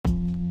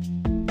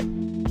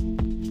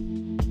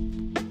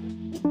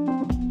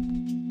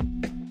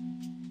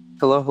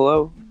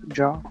Hello,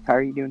 Joe. How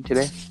are you doing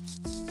today?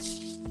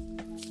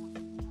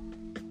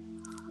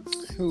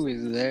 Who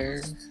is there?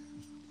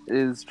 It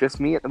is just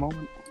me at the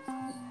moment.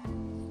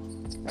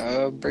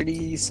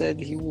 Brady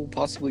said he will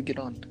possibly get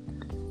on.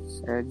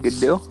 Good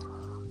deal.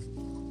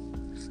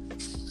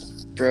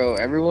 Bro,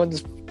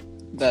 everyone's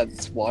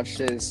that's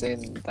watched it is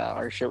saying that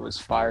our shit was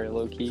fire,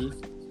 low key.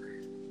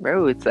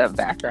 Bro, it's that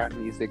background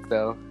music,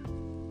 though.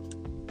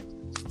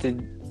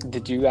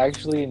 Did you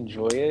actually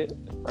enjoy it?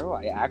 Bro,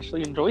 I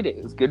actually enjoyed it.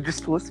 It was good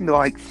just to listen to,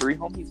 like, three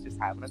homies just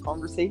having a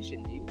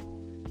conversation,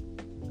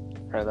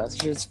 dude. Bro, that's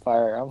just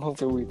fire. I'm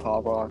hoping we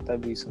pop off.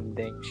 That'd be some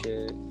dang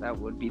shit. That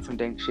would be some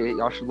dang shit.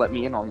 Y'all should let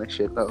me in on this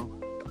shit, though.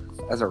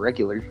 As a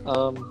regular.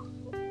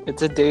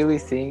 It's a daily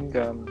thing.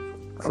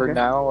 For Okay.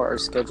 now, our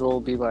schedule will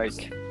be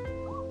like,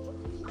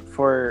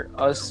 for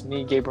us,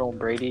 me, Gabriel, and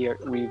Brady,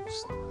 we've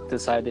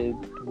decided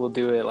we'll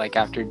do it like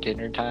after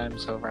dinner time,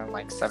 so around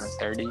like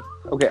 7:30.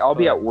 Okay, I'll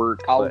be at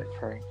work, but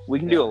pray. we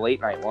can do a late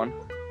night one.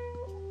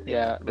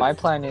 Yeah, my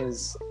plan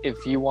is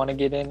if you want to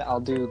get in, I'll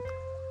do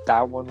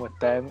that one with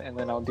them, and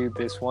then I'll do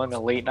this one, a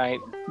late night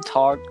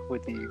talk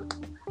with you.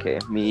 Okay,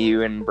 me,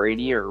 you, and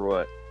Brady, or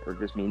what? Or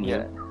just me and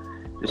Yeah.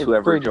 you? Just If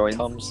whoever Brady joins.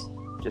 comes.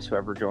 Just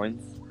whoever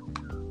joins.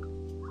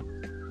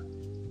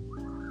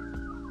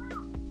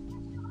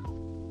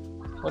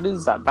 What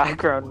is that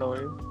background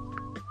noise?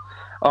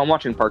 Oh, I'm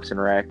watching Parks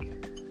and Rec.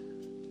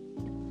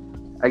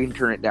 I can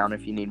turn it down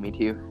if you need me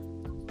to.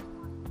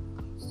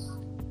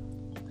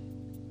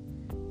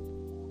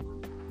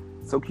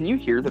 So can you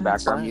hear the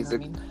That's background fine,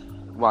 music I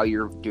mean, while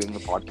you're doing the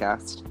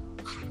podcast?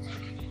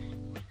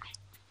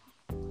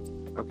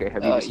 Okay,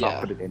 have you just not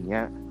put it in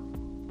yet?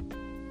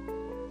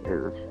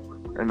 Or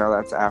no,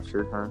 that's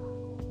after, huh?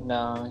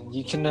 no,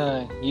 you can.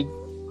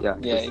 Yeah.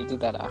 You did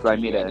that after. I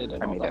made you a-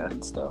 edited I all made that a-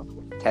 good stuff.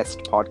 Test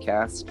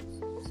podcast.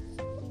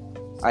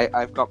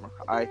 I've got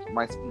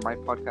my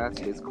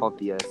podcast is called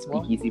the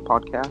Speakeasy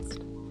Podcast.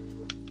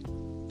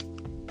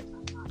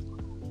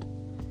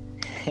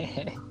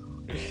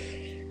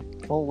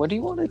 Well, what do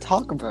you want to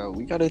talk about?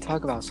 We got to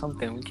talk about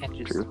something. We can't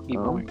just be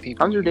boring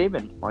people. How's your day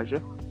been,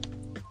 Elijah?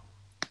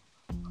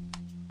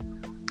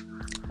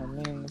 I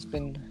mean, it's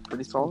been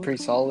Pretty solid.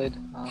 pretty solid.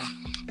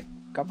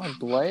 Got my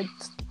blood.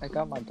 I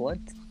got my blood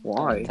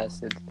Why?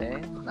 tested today.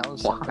 That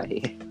was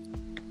something.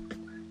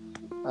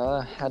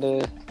 Why? Had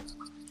to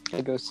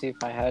go see if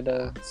I had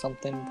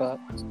something, but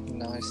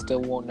I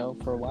still won't know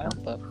for a while.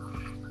 But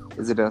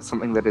Is it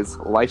something that is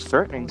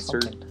life-threatening,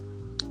 sir? something.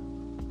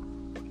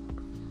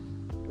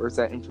 Or is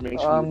that information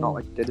you'd not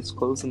like to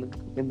disclose in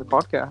the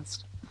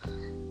podcast?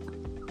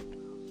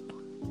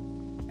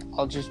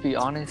 I'll just be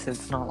honest.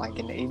 It's not like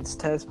an AIDS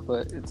test,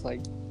 but it's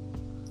like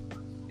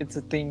it's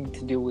a thing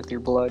to do with your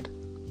blood.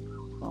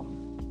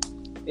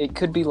 It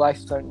could be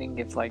life-threatening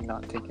if like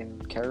not taken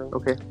care of.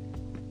 Okay.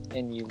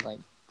 And you like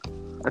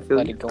I feel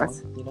let you. it go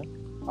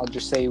on, I'll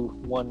just say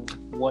one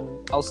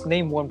I'll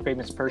name one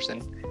famous person.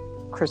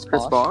 Chris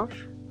Chris Bosh.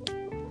 Bosh?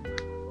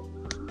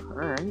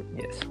 Alright.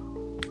 Yes.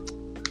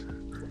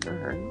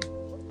 Alright.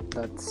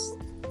 That's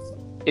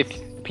if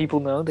people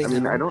know they I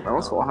mean, know. I don't know,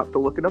 so I'll have to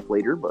look it up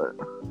later, but...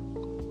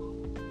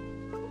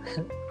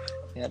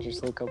 Yeah,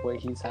 just look up what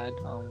he's had.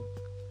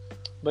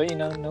 But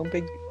no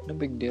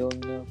big deal,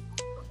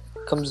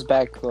 Comes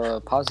back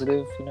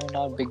positive,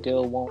 not a big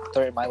deal, won't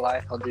threaten my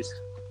life. I'll just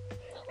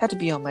have to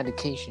be on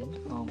medication.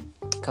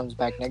 Comes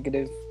back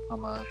negative,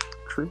 I'm a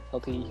True.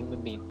 healthy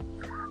human being.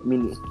 I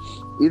mean,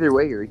 either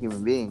way, you're a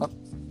human being.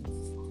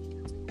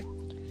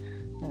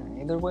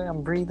 Either way,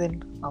 I'm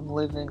breathing, I'm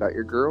living, Got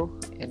your girl?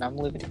 and I'm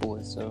living,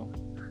 boys. So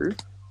True.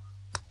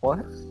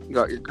 what? You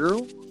got your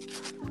girl?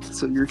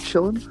 So you're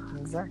chilling?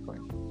 Exactly.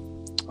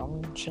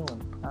 I'm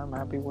chilling. I'm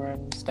happy where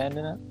I'm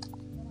standing at.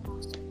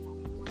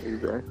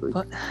 Exactly.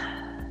 But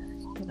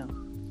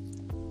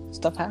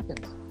stuff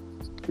happens.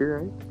 You're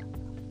right.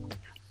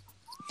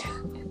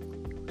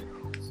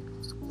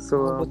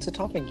 So, What's the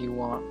topic you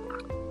want?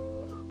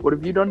 what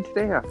have you done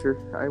today after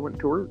I went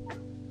to work?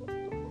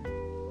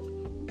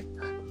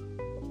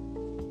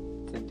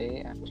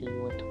 Today after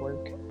you went to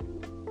work?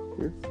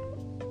 Yes.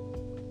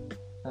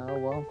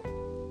 Well,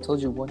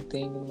 told you one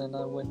thing, and then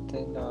I went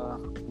and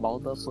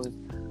balled up with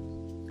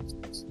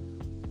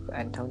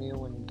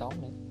Antonio and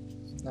Dominic.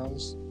 That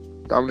was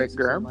Dominic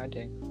basically Graham? my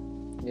day.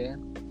 Yeah.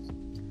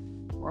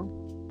 Wow.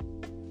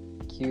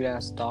 Cute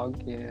ass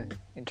dog. Yeah,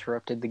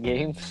 interrupted the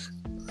game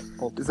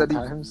multiple Is that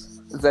even-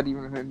 times. Is that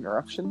even an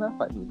interruption, though?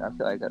 I mean, I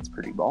feel like that's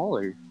pretty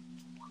baller.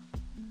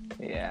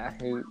 Yeah,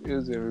 it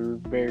was a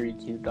very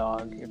cute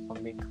dog, if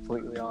I'm being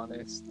completely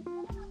honest.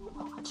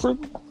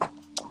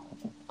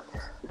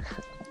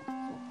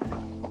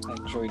 I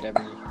enjoyed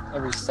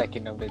every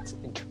second of its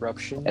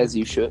interruption. As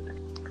you should.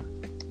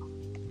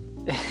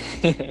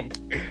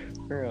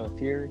 Bro,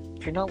 if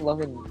you're not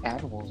loving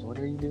animals, what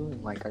are you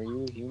doing? Like, are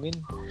you a human?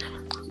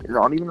 You're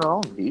not even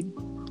wrong, dude.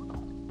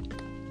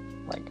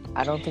 Like,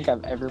 I don't think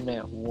I've ever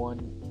met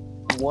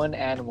one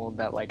animal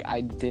that like I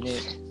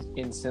didn't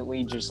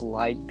instantly just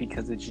like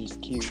because it's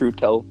just cute. True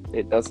till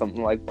it does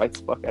something like bites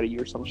the fuck out of you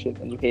or some shit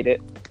and you hate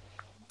it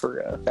for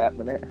a fat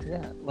minute.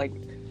 Yeah, like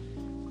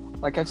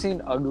Like, I've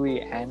seen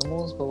ugly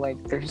animals, but,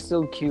 like, they're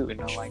still cute,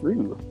 and I'm like,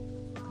 True.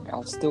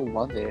 I'll still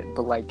love it.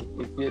 But, like,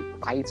 if it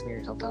bites me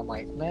or something, I'm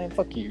like, man,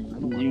 fuck you. I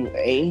don't You want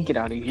ain't. get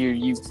out of here,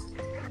 you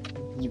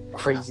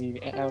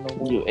crazy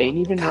animal. You ain't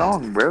even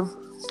wrong, bro.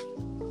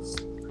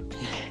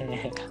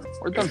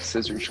 Where'd those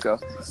scissors go?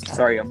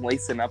 Sorry, I'm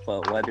lacing up a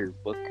leather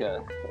book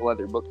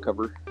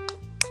cover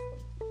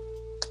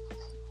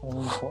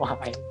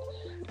Why?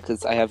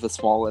 because I have a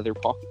small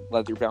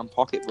leather-bound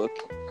pocketbook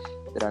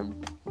that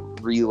I'm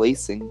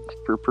relacing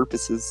for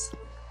purposes.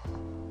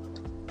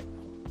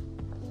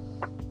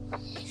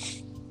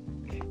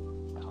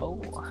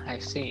 Oh, I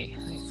see.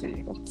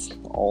 That's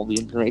all the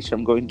information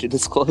I'm going to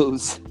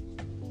disclose.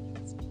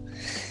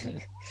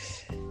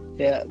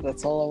 Yeah,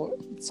 that's all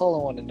I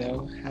want to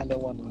know. I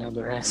don't want to know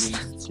the I rest.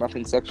 mean, it's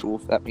nothing sexual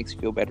if that makes you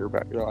feel better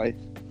about your life.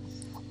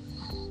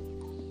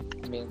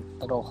 I mean,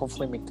 that'll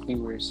hopefully make the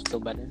viewers feel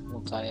better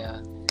once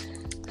I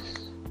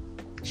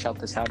shout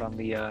this out on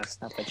the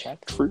Snapchat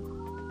chat.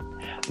 True.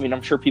 I mean,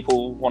 I'm sure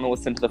people want to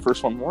listen to the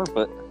first one more,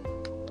 but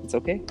it's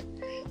okay.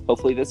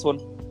 Hopefully this one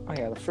Oh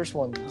yeah, the first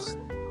one.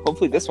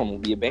 will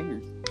be a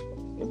banger.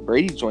 If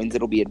Brady joins,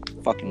 it'll be a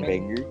fucking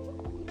banger.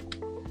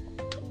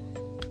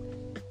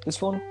 This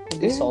one will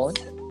be solid.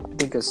 I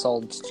think a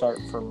solid start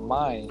for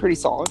my Pretty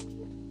solid.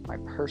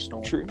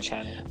 personal True.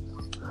 channel.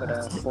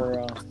 But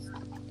for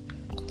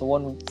the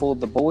one for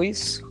the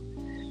boys,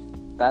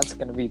 that's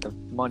gonna be the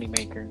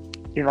moneymaker.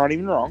 You're not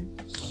even wrong.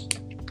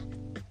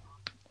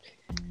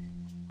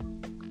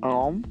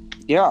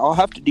 Yeah, I'll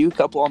have to do a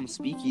couple on the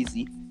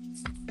speakeasy.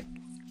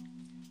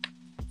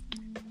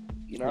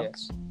 You know?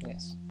 Yes.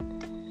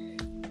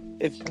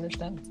 If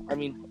Understand? I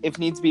mean, if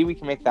needs be, we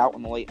can make that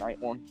one the late night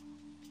one.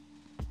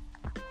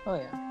 Oh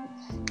yeah.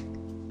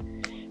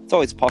 It's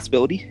always a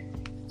possibility.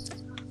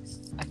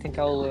 I think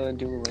I'll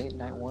do a late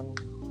night one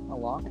a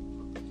lot.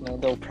 You know,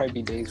 there'll probably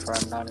be days where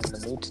I'm not in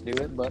the mood to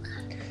do it, but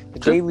the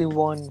daily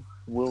one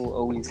will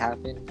always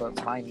happen.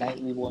 But my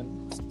nightly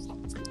one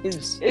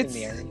is in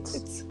the air.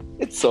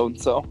 It's so and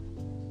so.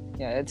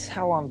 Yeah, it's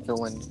how I'm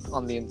feeling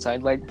on the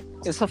inside. Like,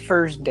 it's the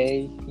first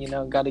day, you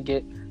know, gotta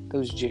get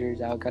those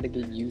jitters out, gotta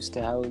get used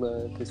to how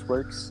this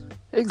works.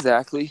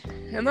 Exactly.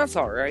 And that's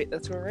alright.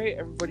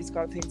 Everybody's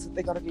got things that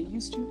they gotta get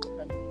used to.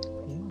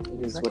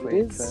 It is Exactly. what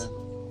it is.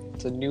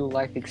 It's a new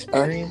life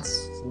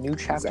experience. It's a new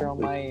chapter on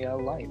my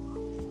life.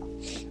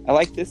 I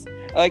like this.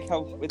 I like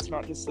how it's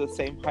not just the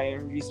same high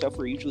energy stuff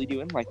we're usually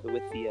doing, like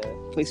with the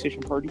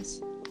PlayStation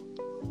parties.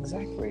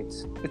 Exactly.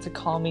 It's a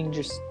calming,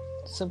 just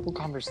simple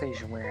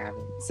conversation we're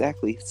having.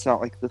 Exactly. It's not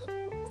like the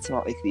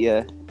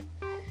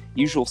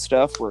usual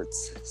stuff where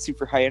it's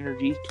super high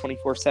energy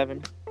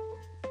 24/7.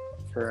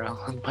 For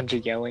a bunch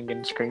of yelling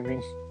and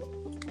screaming.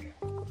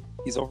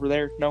 He's over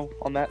there. No,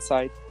 on that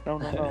side. No.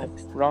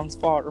 Wrong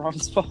spot.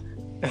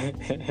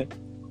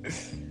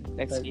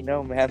 Next thing you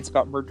know, man's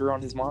got murder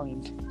on his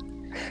mind.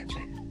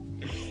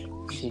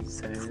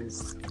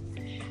 Jesus.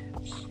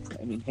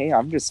 I mean, hey,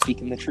 I'm just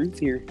speaking the truth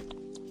here.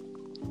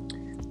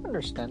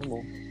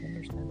 Understandable.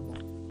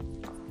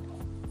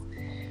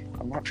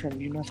 I'm not trying to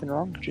do nothing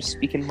wrong. Just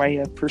speaking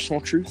my personal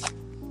truth.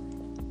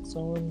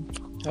 So,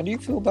 how do you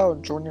feel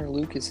about Jordan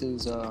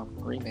Lucas's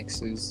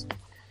remixes?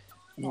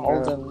 All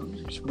of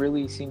them just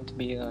really seem to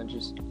be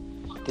just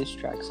diss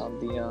tracks on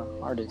the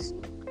artist.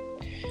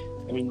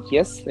 I mean,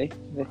 yes, they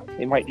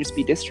might just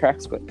be diss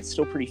tracks, but it's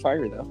still pretty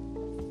fire, though.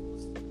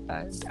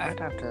 I'd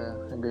have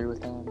to agree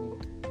with that.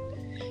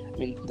 I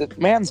mean, the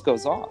man's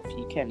goes off.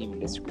 You can't even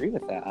disagree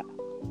with that.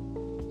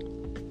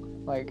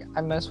 Like,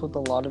 I mess with a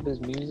lot of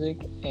his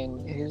music,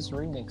 and his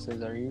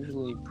remixes are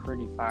usually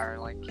pretty fire.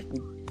 Like, he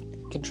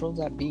controls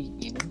that beat,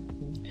 you know?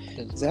 He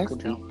does a Exactly.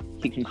 good job.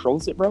 He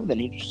controls it, bro. Then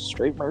he just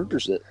straight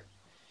murders it.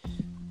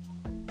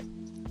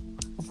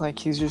 Like,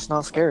 he's just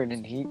not scared,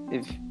 and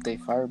if they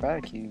fire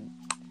back,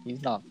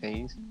 he's not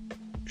phased.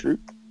 True.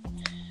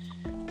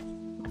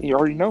 You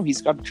already know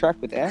he's got a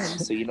track with Adam,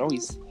 so you know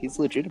he's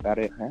legit about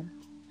it, man.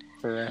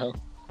 For real.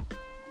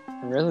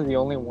 Really, the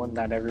only one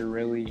that ever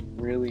really,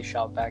 really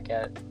shot back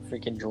at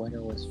freaking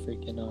Joyner was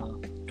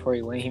freaking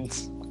Tory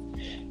Lanez.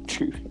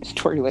 True.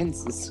 Tory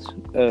Lanez's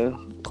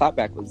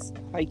clapback was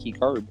high key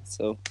carb,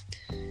 so.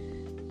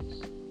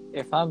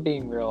 If I'm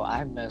being real,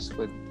 I messed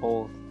with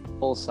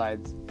both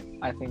sides.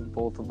 I think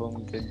both of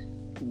them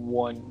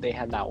they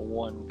had that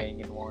one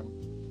banging one.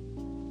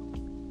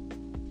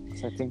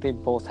 So I think they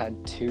both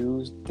had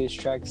two diss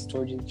tracks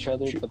towards each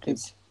other, but they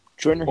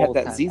Joyner had both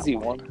that had ZZ that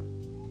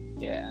one.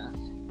 Yeah.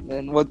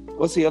 And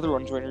what's the other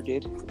one Joyner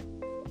did?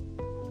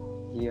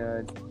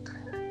 Yeah,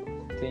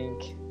 I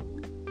think.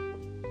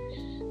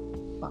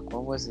 Fuck,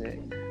 what was it?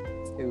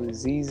 It was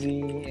ZZ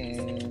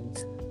and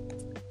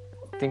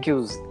I think it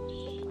was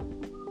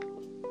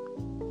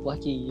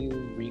Lucky You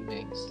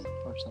remix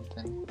or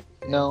something.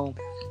 No.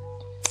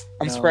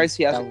 I'm No, surprised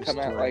he that hasn't was come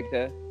out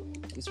Tory.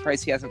 I'm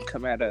surprised he hasn't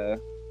come out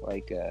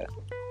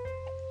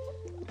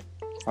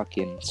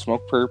fucking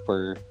Smoke Perp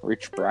or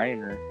Rich Brian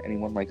or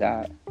anyone like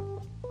that.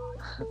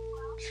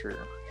 True.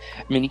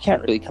 I mean, you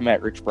can't really come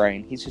at Rich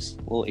Brian. He's just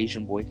a little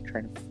Asian boy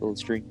trying to fulfill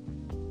his dream.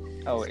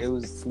 Oh, it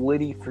was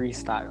Liddy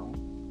Freestyle.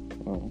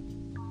 Oh.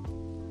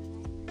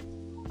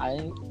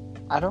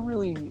 I don't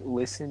really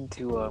listen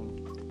to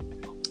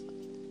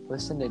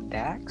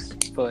Dax,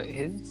 but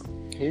his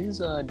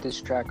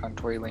diss track on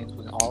Tory Lanez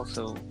was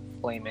also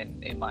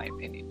flaming, in my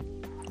opinion.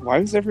 Why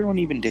was everyone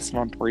even dissing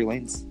on Tory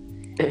Lanez?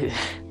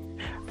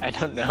 I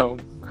don't know.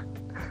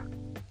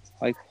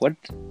 Like, what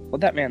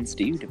that man's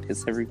do to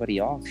piss everybody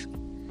off?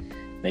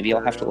 Maybe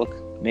I'll have to look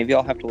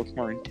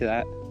more into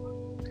that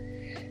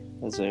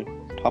as a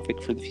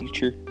topic for the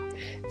future.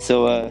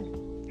 So,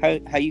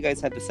 how you guys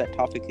had the set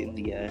topic in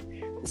the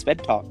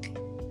sped talk?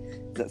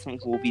 Is that something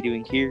we'll be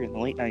doing here in the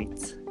late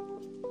nights?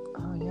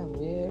 Oh yeah,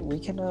 we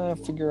can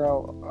figure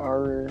out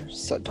our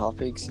set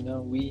topics. You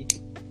know,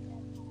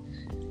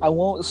 I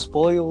won't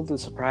spoil the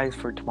surprise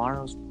for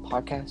tomorrow's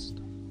podcast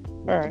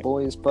with the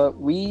boys, but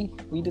we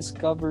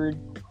discovered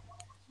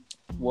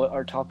what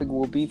our topic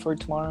will be for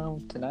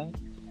tonight.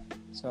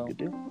 So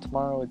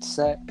tomorrow it's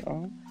set.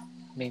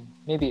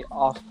 Maybe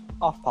off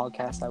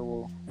podcast I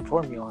will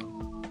inform you on.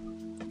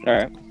 All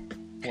right.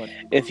 What?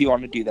 If you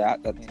want to do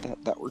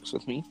that works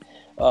with me.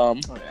 Oh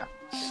yeah.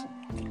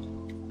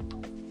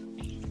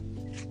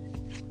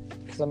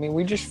 Because I mean,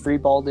 we just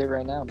freeballed it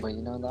right now, but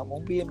you know that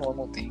won't be a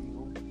normal thing.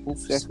 We'll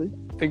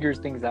figure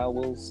things out.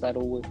 We'll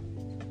settle with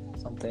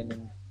something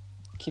and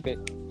keep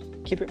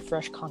it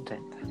fresh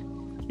content.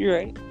 You're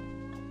right.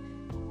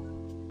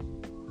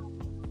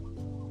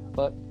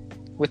 But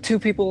with 2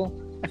 people,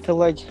 I feel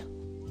like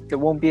it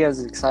won't be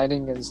as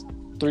exciting as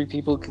 3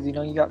 people because you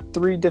know you got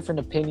 3 different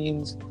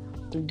opinions,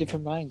 3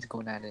 different minds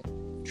going at it.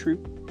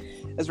 True.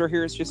 As we're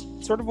here, it's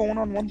just sort of a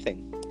one-on-one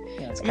thing.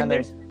 Yeah, it's kind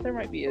of. There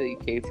might be the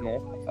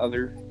occasional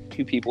other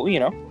 2 people, you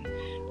know,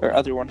 or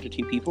other 1 to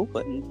 2 people,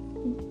 but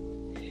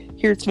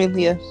here it's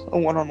mainly a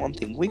one-on-one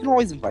thing. We can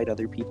always invite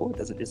other people. It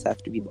doesn't just have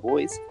to be the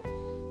boys.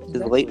 It's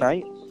the late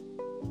night.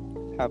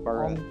 Have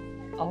our.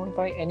 I'll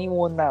invite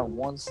anyone that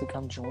wants to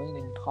come join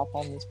and hop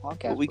on this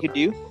podcast. What we could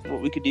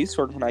do,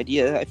 sort of an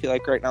idea. I feel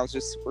like right now we're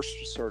just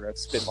sort of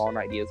spitballing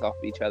ideas off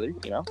of each other,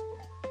 you know.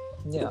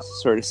 Yeah.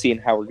 Just sort of seeing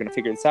how we're gonna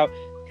figure this out.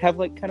 Have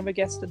like kind of a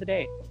guest of the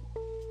day.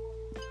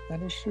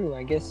 That is true.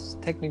 I guess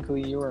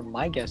technically you are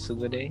my guest of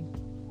the day.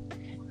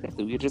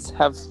 Exactly. We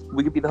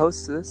could be the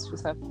hosts of this.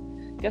 Just have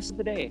guest of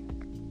the day.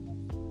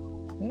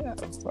 Yeah.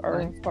 Of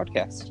our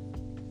podcast.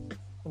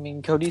 I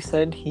mean, Cody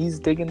said he's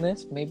digging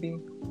this. Maybe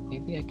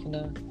I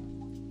can.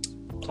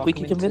 We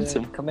can convince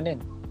him coming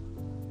in.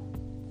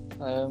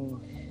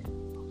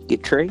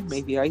 Get Trey,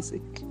 maybe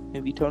Isaac,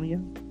 maybe Tonio.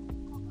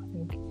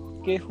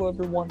 Get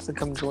whoever wants to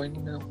come join.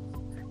 You know,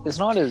 it's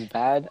not as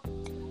bad.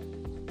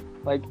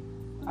 Like,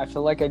 I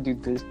feel like I do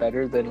this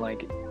better than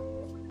like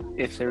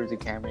if there was a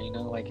camera. You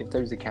know, like if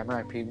there's a camera,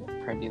 I'd probably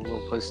be a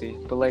little pussy.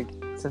 But like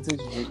since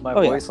it's just my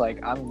voice,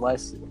 like I'm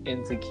less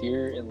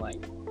insecure and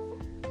like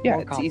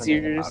it's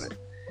easier to just.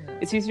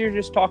 It's easier to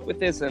just talk with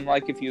this than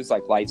like if he was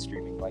like live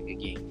streaming like a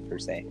game per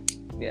se.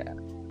 Yeah,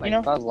 like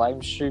if I was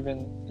live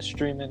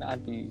streaming,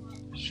 I'd be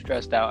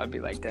stressed out. I'd be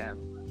like, damn.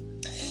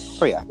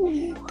 Oh yeah,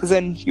 because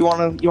then you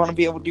wanna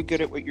be able to do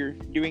good at what you're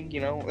doing. You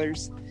know,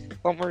 there's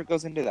a lot more that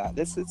goes into that.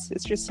 It's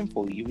just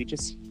simple. We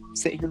just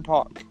sit here and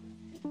talk.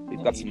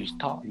 We've got some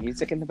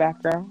music in the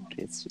background.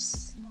 It's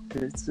just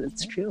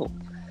it's chill.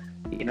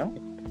 You know.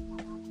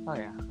 Oh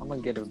yeah, I'm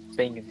gonna get a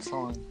banging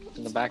song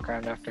in the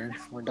background after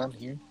we're done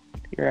here.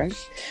 You're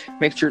right.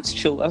 Make sure it's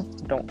chill though.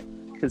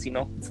 Because, you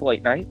know, it's a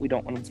late night. We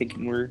don't want them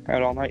thinking we're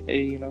out all night,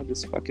 you know,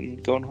 just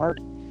fucking going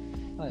hard.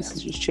 Oh, yeah. This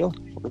is just chill,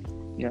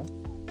 you know?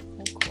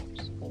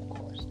 Of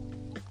course.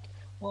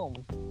 Well,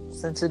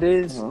 since it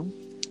is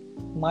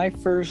my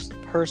first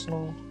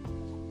personal,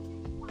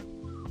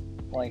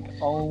 like,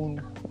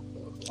 own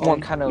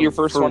kind of your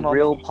first one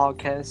real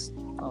podcast.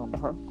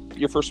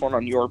 Your first one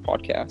on your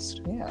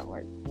podcast. Yeah,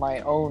 like, my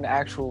own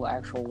actual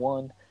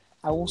one.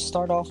 I will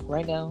start off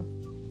right now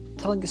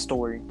telling a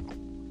story.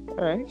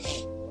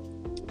 Alright.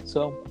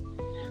 So,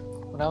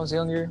 when I was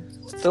younger,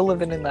 still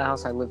living in the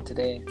house I live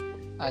today,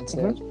 I'd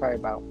say I was probably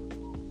about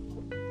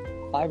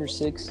 5 or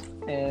 6,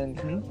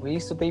 and we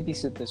used to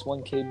babysit this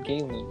one kid,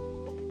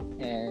 Galen,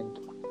 and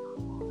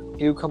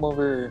he would come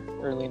over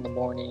early in the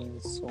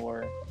mornings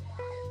or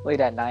late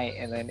at night,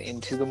 and then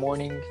into the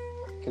morning,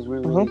 because we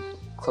were really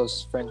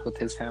close friends with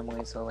his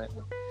family, so it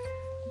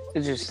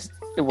worked.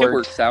 It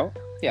works out.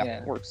 Yeah,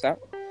 it works out.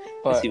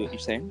 But I see what you're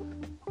saying.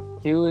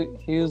 He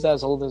was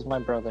as old as my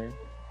brother.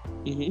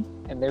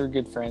 And they were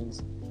good friends.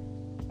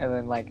 And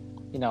then, like,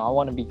 you know, I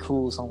want to be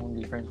cool, so I want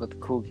to be friends with the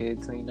cool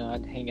kids. So, you know,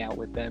 I'd hang out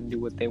with them, do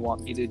what they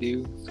want me to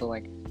do. So,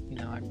 like, you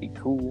know, I'd be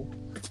cool.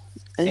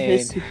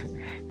 And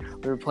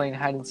we were playing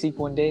hide and seek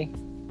one day.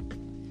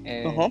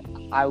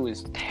 And I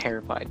was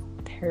terrified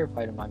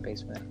of my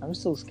basement. I'm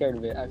still scared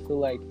of it. I feel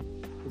like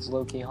it's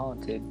low-key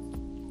haunted.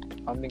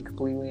 I'm being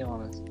completely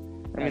honest.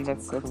 I mean,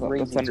 that's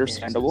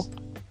understandable.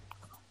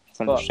 It's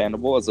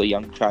understandable as a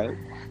young child.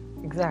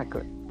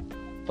 Exactly.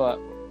 But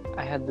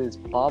I had this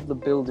Bob the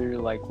Builder,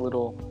 like,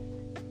 little,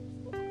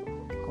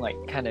 like,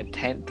 kind of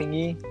tent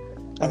thingy.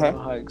 I don't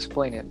know how to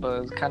explain it, but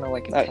it was kind of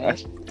like a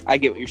tent. I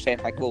get what you're saying,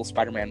 like a little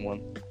Spider-Man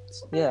one.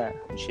 Yeah.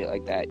 and shit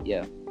like that.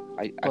 Yeah,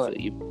 I But-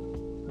 feel you.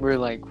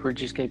 We're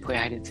just gonna play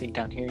hide and seek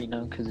down here,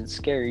 because it's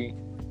scary.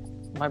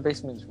 My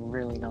basement's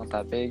really not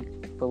that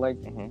big, but like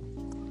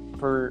Mm-hmm.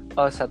 for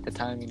us at the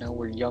time,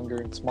 we're younger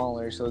and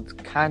smaller, so it's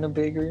kind of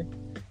bigger.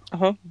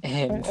 Uh-huh.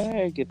 And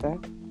I get that.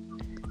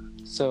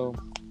 so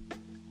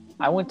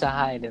I went to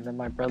hide, and then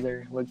my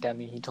brother looked at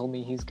me. He told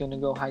me he's gonna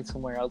go hide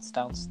somewhere else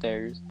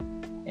downstairs.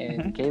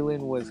 And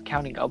Galen was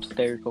counting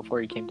upstairs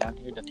before he came down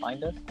here to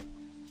find us.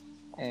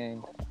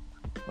 And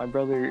my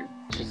brother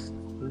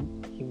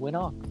he went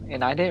off,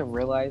 and I didn't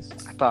realize.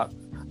 I thought,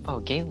 oh,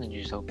 Galen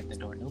just opened the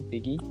door, no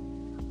biggie.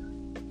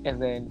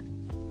 And then,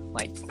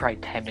 like, probably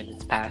 10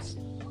 minutes passed.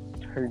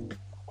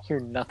 Hear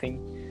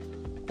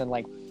nothing. Then,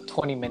 like,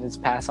 20 minutes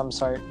passed.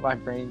 My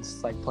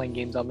brain's like playing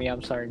games on me.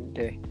 I'm starting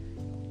to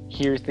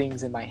hear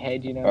things in my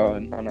head, Oh,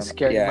 no.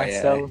 scaring Yeah,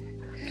 myself.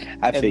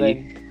 I And feel you.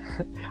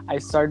 then I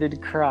started to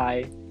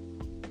cry.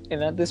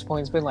 And at this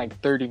point, it's been like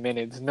 30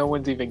 minutes. No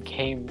one's even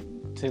came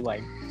to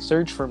like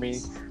search for me.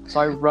 So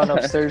I run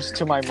upstairs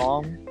to my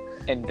mom,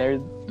 and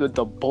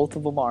the both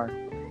of them are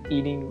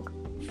eating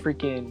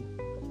freaking,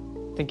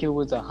 I think it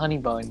was a honey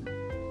bun.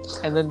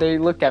 And then they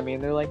look at me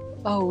and they're like,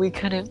 "Oh, we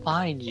couldn't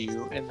find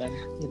you." And then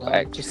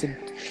I'm just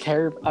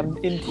I'm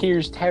in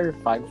tears,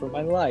 terrified for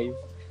my life.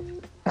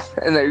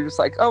 And they're just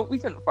like, oh, we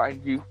couldn't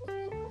find you.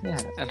 Yeah,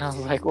 and I was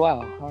like,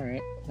 "Wow, all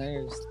right."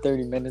 There's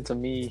 30 minutes of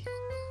me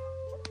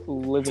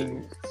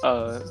living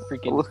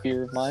freaking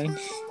fear of mine.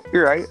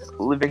 You're right.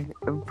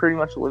 Pretty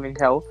much living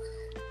hell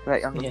at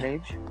that young Yeah.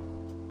 age.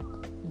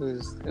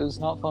 It was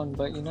not fun,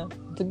 but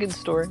it's a good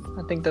story.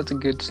 I think that's a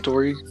good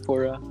story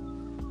for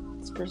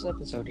this first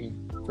episode here,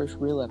 first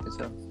real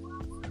episode.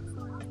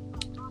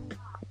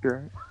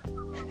 You're right.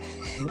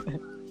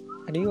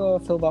 How do you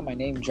feel about my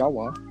name,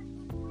 Jawa?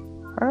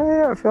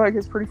 I feel like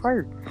it's pretty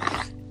fire.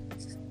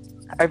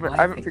 I haven't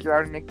think- figured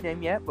out a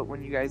nickname yet, but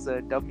when you guys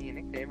dub me a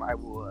nickname, I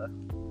will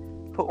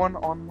put one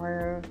on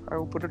my. I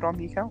will put it on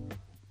the account.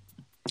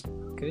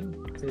 Good.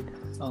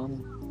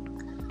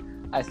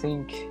 I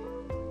think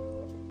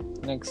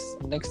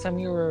next time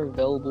you are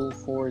available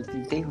for the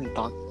Daily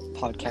Thought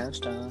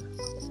podcast,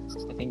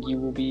 I think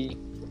you'll be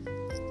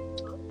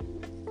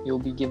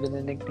given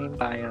a nickname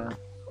by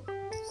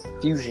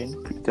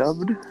Fusion.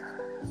 Dubbed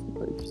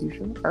by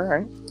Fusion. All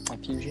right.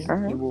 Fusion. All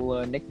right. He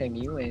will nickname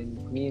you,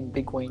 and me and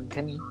Big Wayne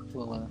Kenny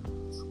will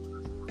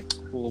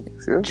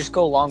So, just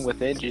go along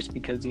with it, just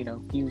because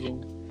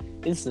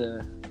Fusion is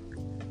the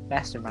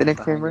mastermind. The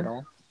behind nicknamer? it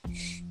all.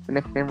 the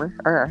nicknamer.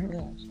 All right.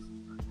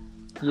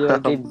 Yeah.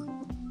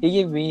 He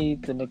gave me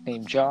the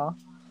nickname Jaw,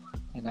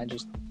 and I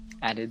just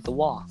added the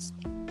Wah.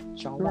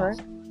 Jaw Wah.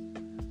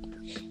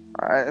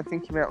 Alright. I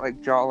think you meant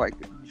like jaw, like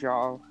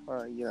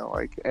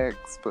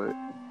X, but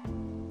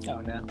Oh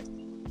no,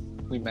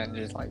 we meant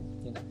just like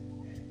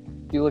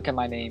you look at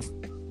my name,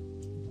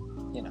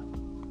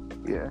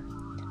 yeah.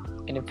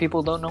 and if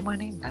people don't know my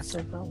name, that's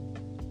their problem.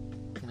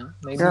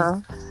 Maybe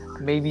Yeah.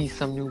 maybe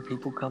some new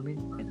people come in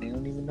and they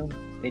don't even know me.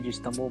 They just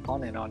stumble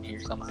upon it on here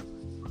somehow.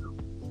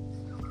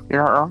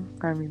 You're not wrong.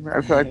 I mean,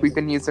 I feel like we've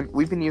been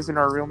using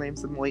our real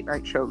names in the late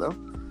night show though.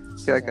 I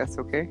feel like that's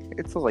okay.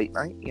 It's a late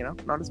night,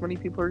 Not as many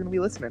people are gonna be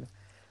listening.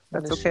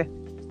 That's It's- okay.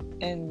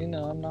 And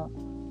I'm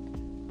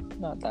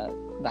not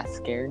that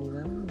scared.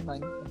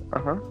 Like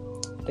Uh-huh.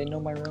 they know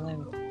my real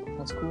name.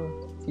 That's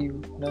cool. If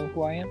you know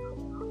who I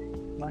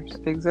am, nice.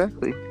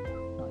 Exactly.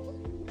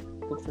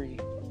 Good for you.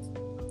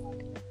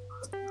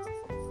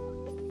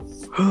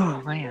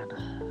 Oh man.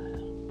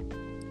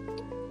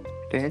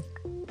 Dang.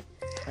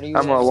 How do you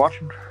I'm guys-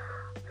 watching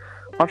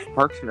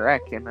Parks and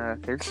Rec, and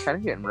they're kind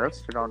of getting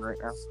roasted on right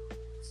now.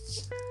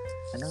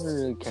 I never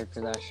really cared for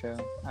that show.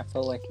 I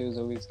felt like it was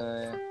always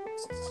the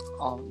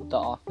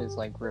Office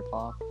like rip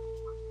off.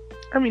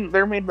 I mean,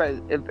 they're made by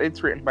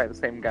it's written by the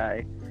same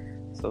guy,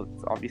 so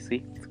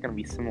it's gonna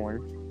be similar.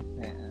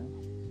 Yeah.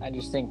 I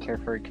just didn't care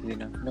for it because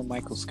no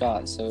Michael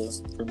Scott. So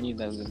for me,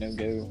 that was a no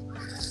go.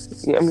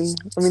 Yeah,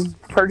 I mean,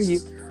 part of you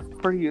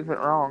isn't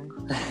wrong.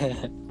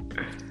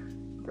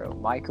 Bro,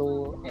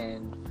 Michael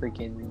and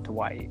freaking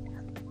Dwight.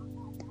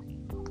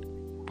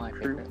 My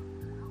True. favorite.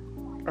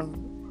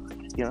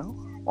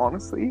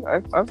 Honestly,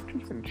 I've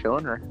just been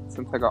chilling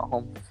since I got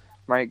home.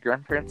 My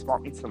grandparents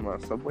bought me some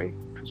Subway,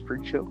 which was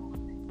pretty chill.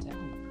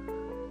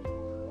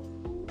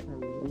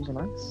 It was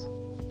nice.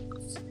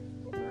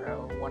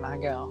 Bro, when I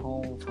got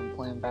home from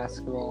playing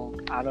basketball,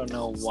 I don't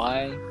know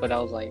why, but I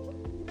was like,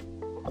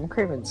 I'm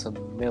craving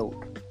some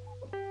milk.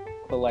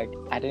 But like,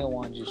 I didn't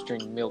want to just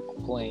drink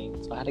milk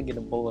plain, so I had to get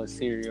a bowl of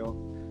cereal.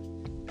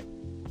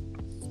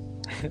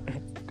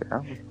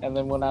 Damn. And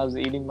then when I was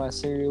eating my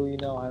cereal,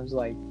 I was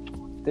like,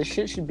 this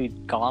shit should be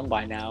gone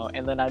by now.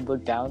 And then I'd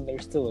look down,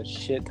 there's still a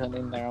shit ton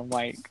in there. I'm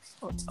like,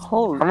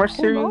 hold How much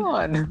cereal?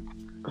 on.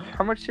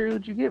 How much cereal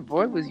did you get,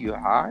 boy? Was you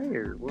high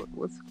or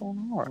what's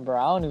going on? Bro,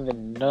 I don't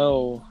even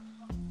know.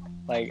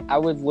 Like, I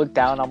would look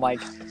down, I'm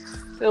like,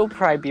 it'll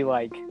probably be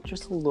like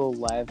just a little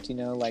left,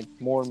 like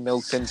more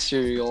milk than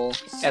cereal.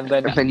 And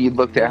then And then you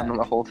look down and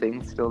the whole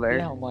thing's still there.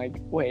 yeah, I'm like,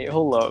 wait,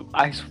 hold up.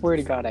 I swear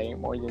to God I ate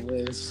more than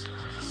this.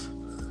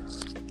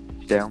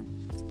 down.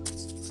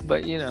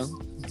 But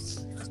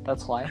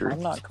that's life. True.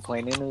 I'm not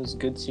complaining. It was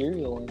good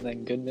cereal and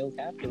then good milk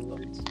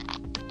afterwards.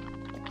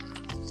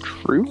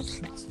 True.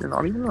 You're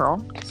not even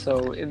wrong.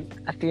 So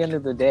at the end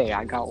of the day,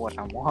 I got what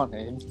I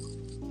wanted.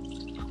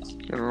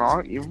 You're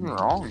not even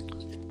wrong.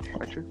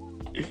 Gotcha.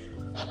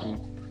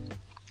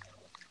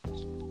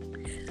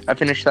 I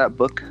finished that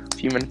book a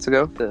few minutes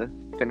ago.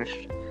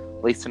 Finished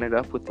lacing it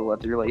up with the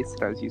leather lace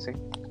that I was using.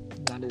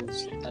 That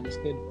is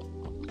good.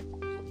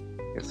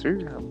 Yes, sir.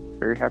 I'm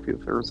very happy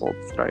with the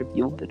results that I've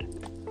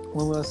yielded.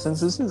 Well,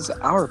 since this is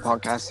our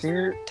podcast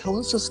here, tell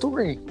us a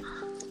story.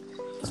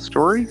 A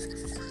story?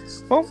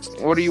 Well,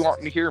 what do you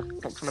want to hear?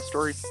 What kind of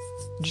story?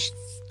 Just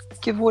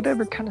give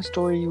whatever kind of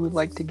story you would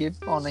like to give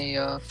on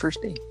a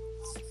first date.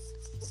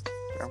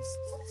 Yeah.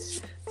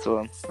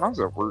 So, I was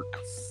at work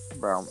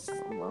about,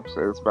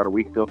 so it's about a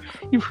week ago.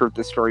 You've heard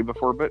this story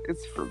before, but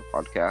it's for the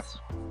podcast.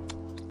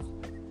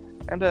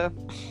 And,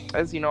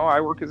 as you know, I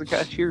work as a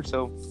cashier,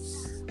 so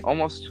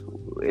almost,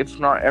 if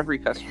not every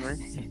customer,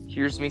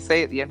 hears me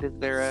say at the end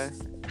of their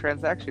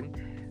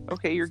transaction,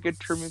 okay, you're good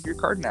to remove your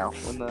card now,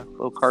 when the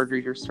little card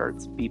reader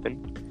starts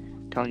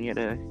beeping, telling you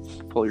to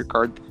pull your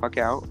card the fuck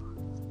out.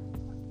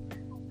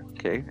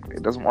 Okay,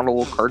 it doesn't want a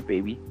little card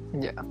baby.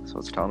 Yeah. So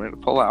it's telling it to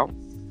pull out.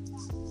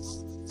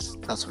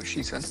 That's what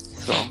she said.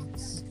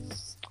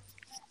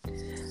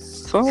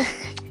 So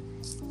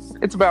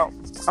it's about,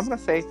 I'm going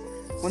to say,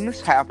 when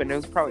this happened, it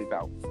was probably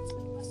about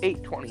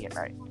 8:20 at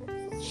night.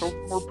 So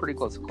we're pretty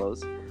close to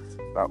close.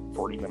 About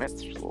 40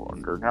 minutes, just a little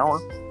under an hour.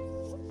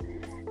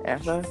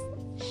 And,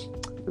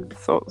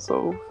 so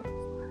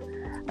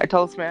I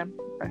tell this man,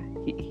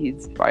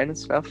 he's buying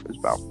his stuff. It's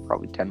about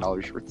probably $10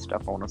 worth of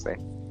stuff, I want to say.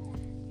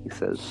 He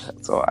says,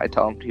 so I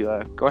tell him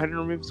to go ahead and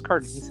remove his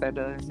card. And he said,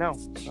 no.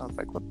 And I was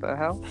like, what the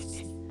hell?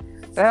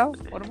 The hell?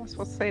 What am I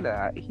supposed to say to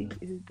that?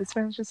 This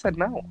man just said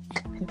no.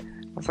 I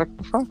was like, what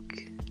the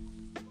fuck?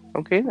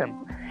 Okay then.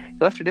 He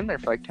left it in there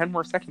for like 10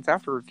 more seconds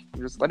afterward.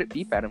 Just let it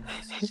beep at him.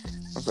 I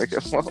was like,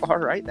 well,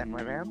 alright then,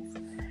 my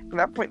man. At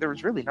that point, there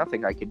was really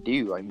nothing I could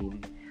do. I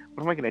mean,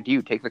 what am I going to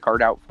do? Take the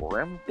card out for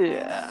him?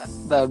 Yeah,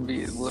 that'd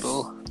be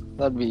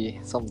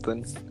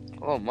something.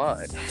 Oh,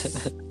 much.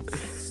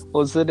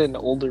 Was it an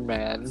older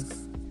man?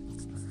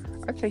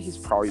 I'd say he's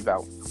probably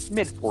about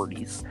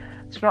mid-40s.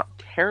 It's not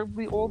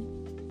terribly old,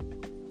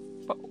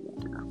 but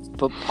older.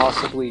 But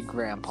possibly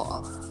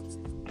grandpa.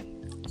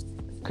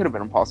 Could have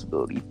been a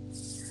possibility.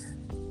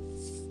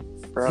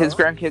 Bro. His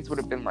grandkids would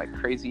have been like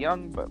crazy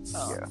young, but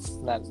yeah.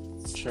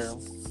 That's true.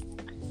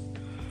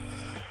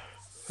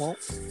 Well,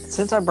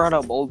 since I brought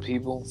up old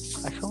people,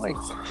 I feel like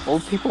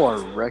old people are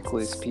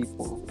reckless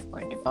people.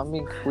 Like, if I'm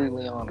being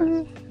completely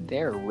honest,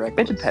 they're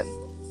reckless. It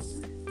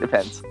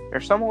depends.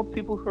 There's some old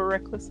people who are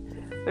reckless.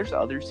 There's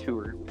others who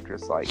are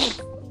just like,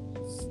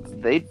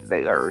 they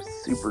are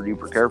super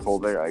duper careful.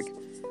 They're like,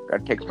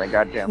 gotta take my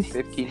goddamn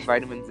 15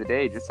 vitamins a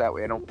day just that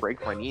way I don't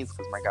break my knees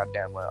because my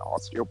goddamn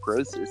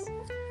osteoporosis.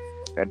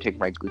 Gotta take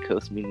my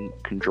glucosamine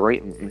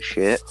chondroitin and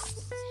shit.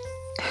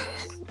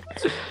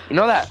 You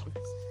know that?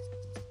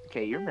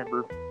 Okay, you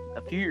remember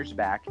a few years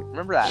back?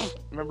 Remember that?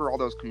 Remember all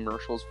those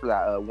commercials for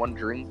that one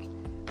drink?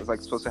 It was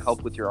like supposed to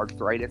help with your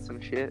arthritis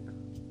and shit.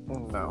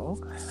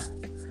 No.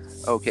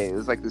 Okay, it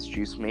was like this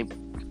juice made.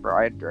 Bro,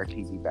 I had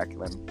DirecTV back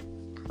then.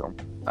 So,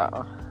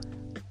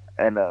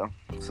 and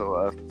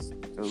so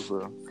it was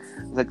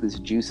like this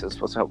juice that was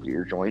supposed to help with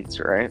your joints,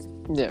 right?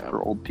 Yeah.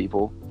 For old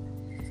people.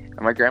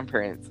 And my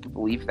grandparents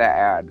believed that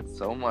ad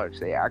so much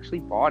they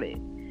actually bought it,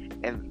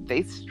 and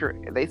they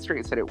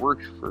straight said it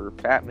worked for a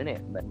fat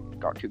minute, and then it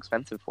got too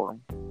expensive for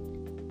them.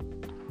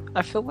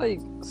 I feel like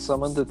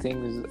some of the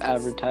things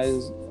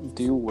advertised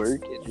do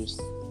work. It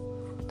just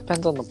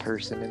depends on the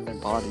person and their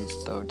bodies,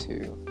 though,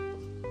 too.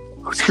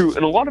 True,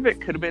 and a lot of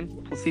it could have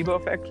been placebo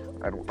effect.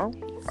 I don't know.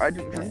 I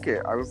didn't drink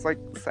it. I was like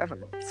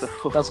 7, so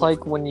that's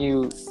like when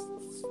you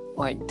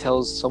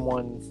tell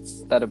someone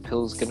that a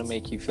pill is gonna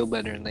make you feel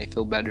better, and they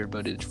feel better,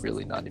 but it's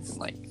really not even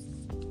like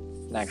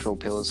an actual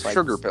pill. It's like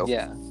sugar pill.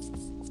 Yeah,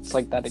 it's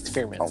like that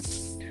experiment.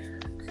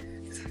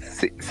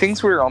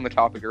 Since we were on the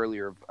topic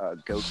earlier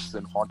of ghosts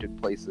and haunted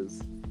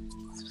places,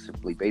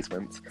 specifically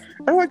basements,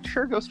 I'd like to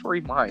share a ghost story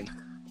of mine.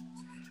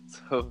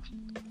 So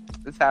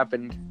this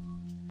happened,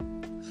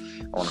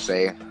 I want to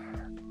say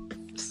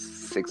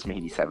 6th,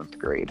 maybe 7th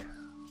grade.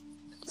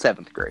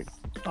 7th grade.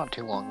 Not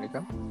too long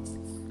ago.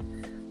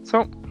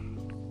 So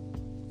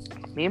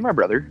me and my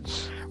brother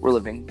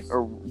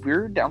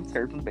we're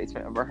downstairs in the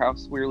basement of our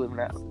house we were living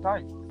at the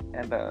time,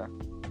 and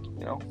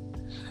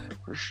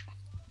we're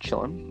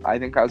chilling. I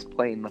think I was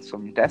playing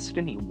some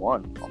Destiny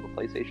 1 on the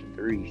PlayStation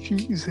 3.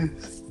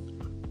 Jesus,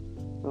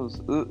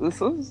 this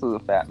was a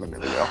fat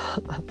minute ago.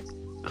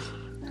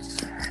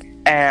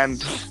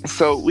 And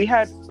so we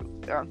had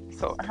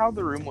so how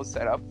the room was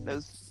set up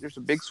is there's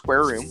a big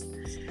square room,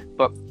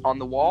 but on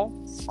the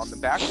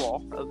back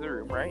wall of the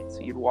room, right? So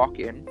you'd walk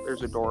in,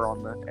 there's a door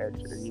on the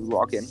edge, and you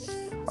walk in.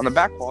 On the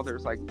back wall,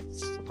 there's like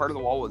part of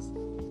the wall was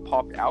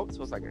popped out,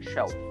 so it's like a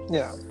shelf.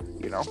 Yeah.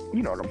 You know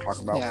what I'm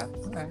talking about. Yeah.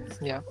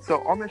 Yeah.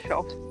 So on the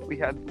shelf, we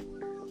had,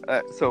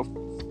 so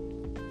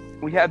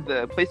we had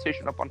the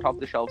PlayStation up on top of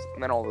the shelves,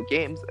 and then all the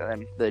games, and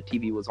then the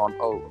TV was on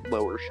a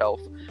lower shelf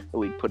that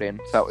we'd put in,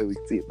 so that way we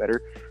could see it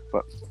better.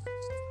 But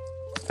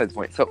besides the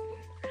point. So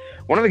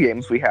one of the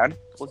games we had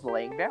was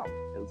Laying Down.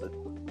 It was a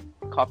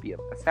copy of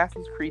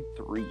Assassin's Creed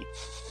 3.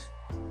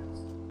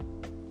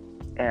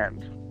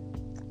 And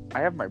I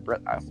have my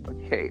brother.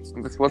 Okay,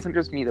 this wasn't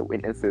just me that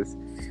witnessed this.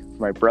 It was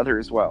my brother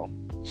as well.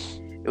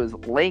 It was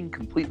laying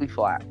completely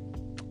flat.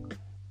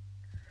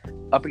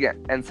 Up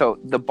again. And so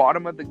the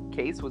bottom of the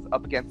case was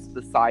up against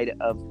the side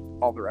of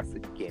all the rest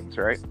of the games,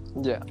 right?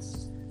 Yeah.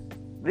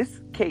 This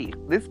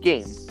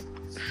game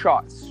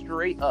shot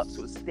straight up, so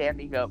it was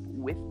standing up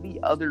with the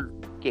other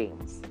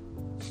games.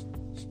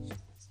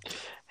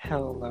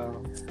 Hell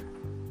no.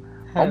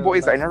 Oh,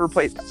 boys, I never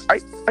played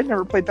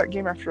that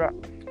game after that.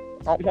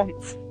 Not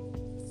once.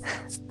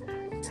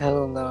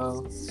 Hell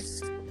no.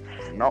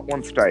 Not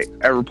once did I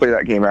ever play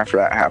that game after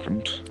that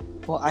happened.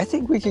 Well, I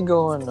think we can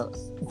go on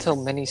tell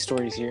many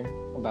stories here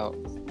about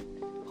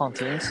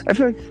hauntings. I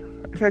feel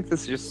like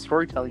this is just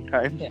storytelling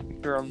time. Yeah.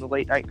 We're on the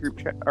late night group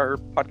chat or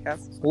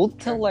podcast. We'll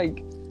tell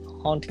like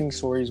haunting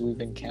stories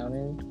we've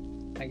encountered,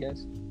 I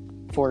guess,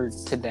 for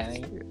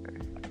today.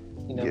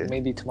 You know,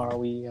 maybe tomorrow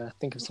we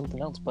think of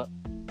something else. But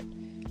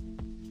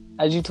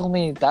as you told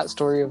me that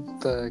story of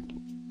the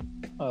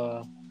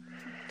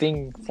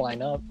thing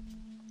flying up,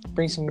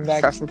 brings me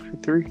back. Assassin's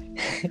Creed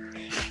 3.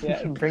 Yeah,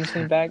 it brings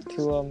me back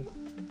to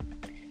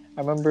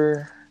I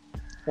remember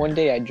one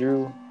day I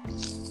drew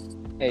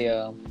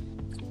a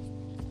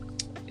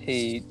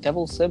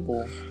devil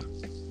symbol,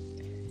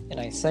 and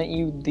I sent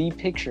you the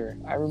picture.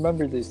 I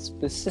remember this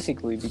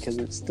specifically because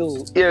it's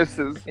still it was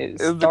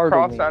the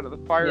cross out of the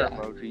fire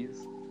emojis.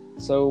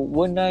 So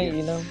one night,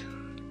 you know,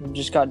 we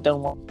just got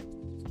done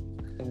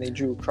and they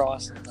drew a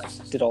cross and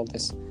like did all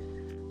this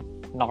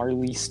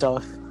gnarly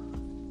stuff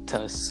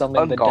to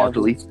summon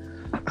ungodly. the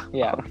devil.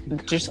 Yeah,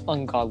 just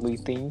ungodly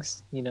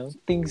things, you know,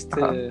 things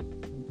to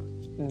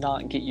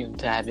not get you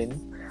into heaven.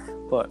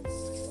 But,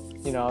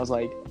 you know, I was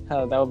like,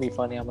 oh, that would be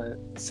funny. I'm gonna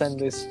send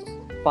this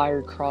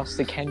fire cross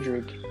to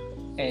Kendrick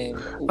and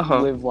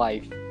live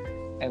life.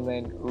 And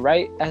then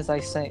right as I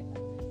sent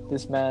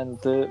this man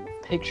the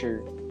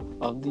picture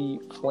of the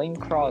flame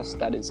cross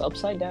that is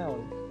upside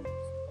down,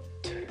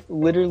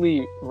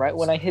 literally right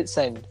when I hit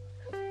send,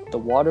 the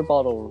water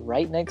bottle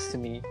right next to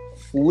me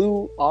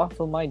flew off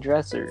of my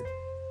dresser.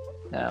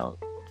 Now,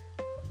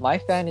 my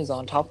fan is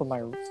on top of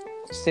my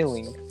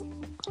ceiling.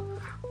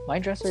 My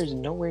dresser is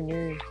nowhere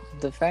near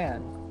the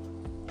fan.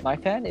 My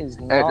fan is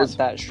not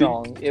that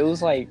strong. It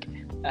was like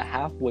a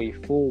halfway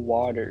full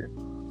water.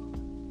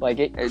 Like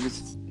it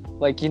just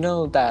like, you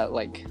know that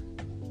like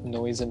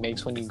noise it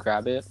makes when you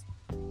grab it?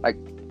 Like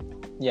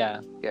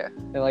yeah.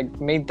 It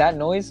like made that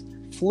noise,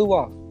 flew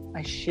off.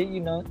 I shit you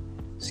not.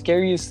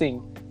 Scariest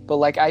thing. But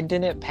like I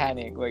didn't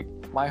panic. Like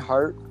my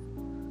heart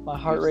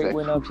rate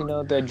went up, you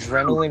know, the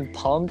adrenaline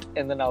pumped,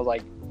 and then I was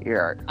like,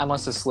 yeah, I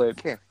must have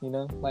slipped. Yeah. You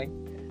know? Like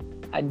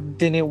I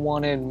didn't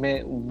want to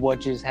admit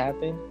what just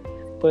happened,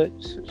 but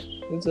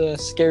it's a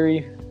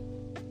scary,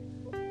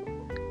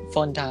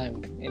 fun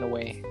time in a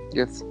way.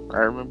 Yes, I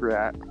remember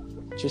that.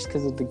 Just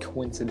because of the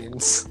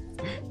coincidence.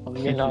 I'm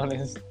being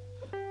honest.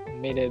 It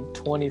made it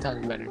 20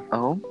 times better.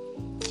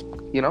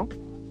 You know,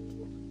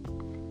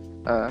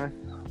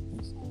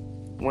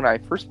 when I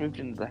first moved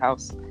into the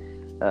house,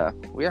 I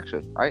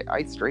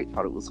straight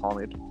thought it was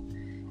haunted,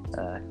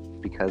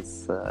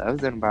 because I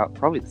was in about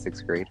probably the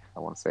 6th grade, I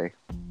want to say.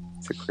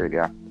 6th grade,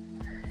 yeah.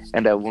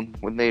 And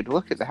when they'd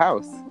look at the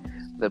house,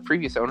 the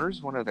previous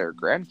owners, one of their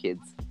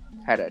grandkids,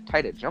 had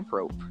tied a jump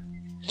rope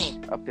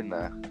up in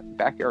the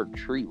backyard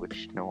tree,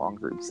 which no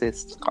longer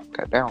exists, got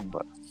cut down,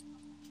 but...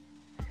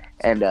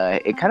 And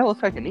it kind of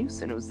looked like a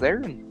noose, and it was there,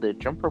 and the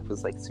jump rope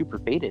was like super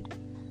faded.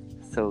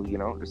 So, you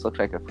know, it just looked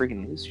like a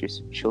freaking noose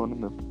just chilling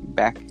in the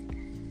back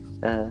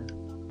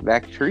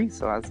tree.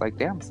 So I was like,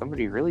 damn,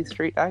 somebody really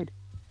straight died.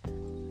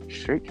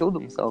 Straight killed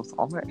themselves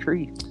on that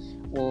tree.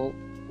 Well,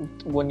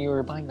 when you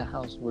were buying the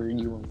house, were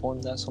you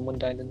informed that someone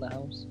died in the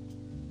house?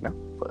 No,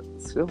 but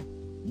still.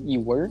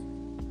 You were?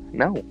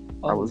 No,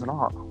 I was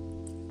not.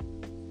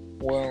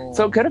 Well...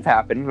 So it could have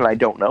happened, and I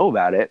don't know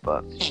about it,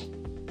 but...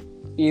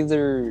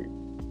 Either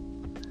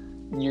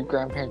your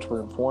grandparents were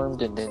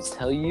informed and didn't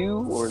tell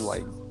you, or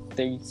like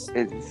there's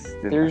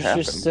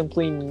just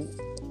simply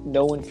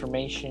no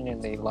information and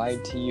they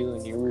lied to you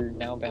and you were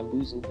now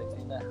bamboozled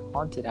in a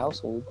haunted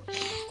household.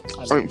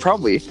 I mean,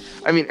 probably.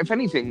 I mean, if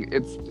anything,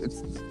 it's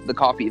the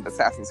copy of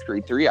Assassin's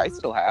Creed 3. I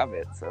still have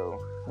it, so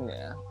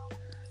yeah.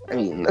 I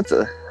mean, it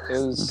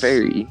was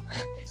very.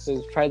 It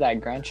was probably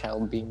that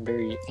grandchild being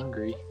very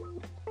angry.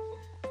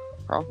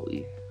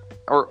 Probably,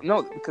 or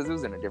no, because it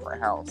was in a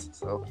different house.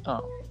 So.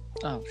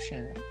 Oh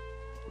shit.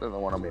 Than the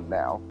one I'm in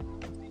now.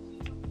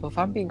 But if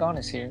I'm being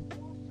honest here,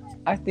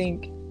 I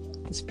think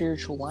the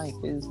spiritual life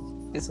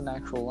is an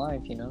actual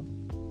life, you know?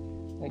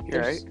 Like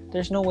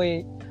there's no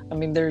way. I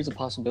mean, there's a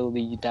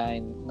possibility you die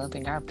and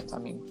nothing happens. I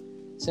mean,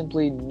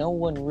 simply no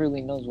one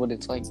really knows what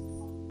it's like,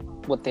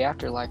 what the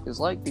afterlife is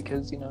like,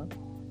 because, you know,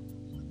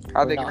 how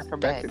are they gonna come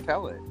back to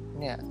tell it?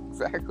 Yeah.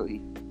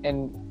 Exactly.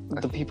 And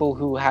the people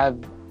who have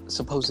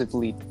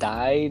supposedly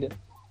died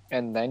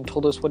and then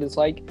told us what it's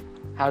like,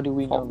 how do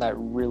we know that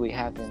really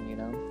happened, you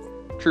know?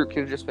 True, it could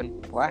have just been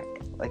black.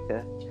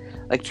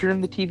 Like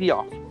turning the TV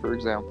off, for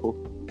example.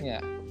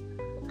 Yeah.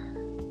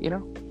 You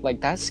know?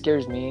 Like, that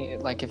scares me.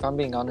 Like, if I'm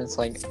being honest,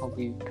 like, I'll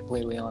be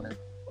completely honest.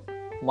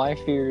 My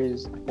fear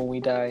is when we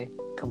die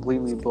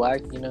completely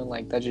black, you know,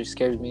 like, that just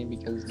scares me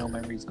because no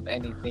memories of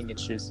anything.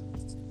 It's just,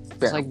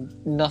 it's like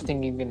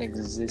nothing even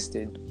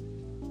existed.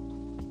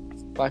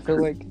 But I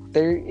feel like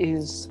there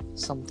is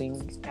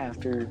something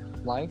after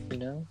life, you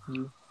know?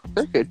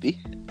 There could be.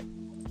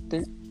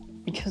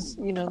 Because,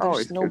 you know,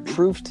 there's no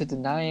proof to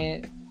deny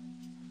it.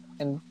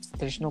 And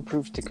there's no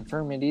proof to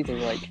confirm it either.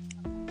 Like,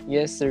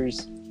 yes,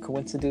 there's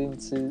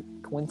coincidences,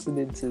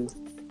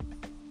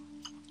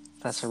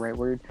 that's the right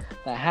word,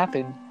 that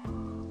happen.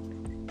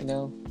 You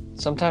know,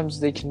 sometimes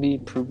they can be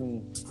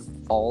proven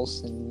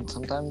false, and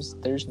sometimes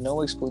there's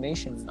no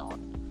explanation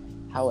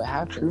on how it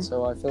happened. True.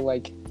 So I feel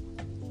like,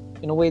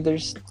 in a way,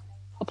 there's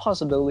a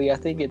possibility. I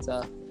think it's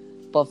a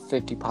above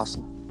 50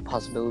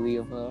 possibility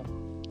of a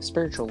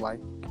spiritual life.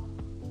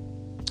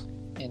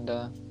 And,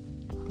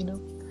 you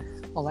know,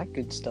 all that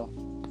good stuff.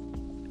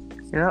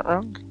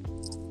 Yeah.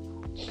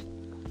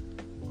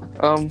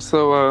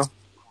 So,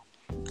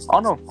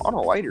 on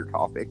a lighter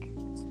topic,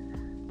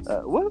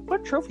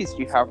 what trophies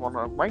do you have on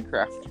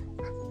Minecraft?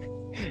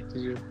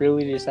 Did you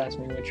really just ask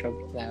me what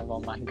trophies I have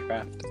on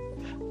Minecraft?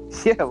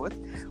 Yeah,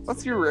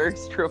 what's your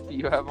rarest trophy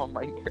you have on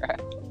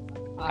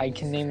Minecraft? I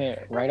can name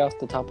it right off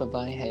the top of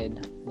my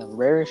head. The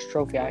rarest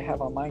trophy I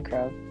have on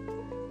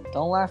Minecraft,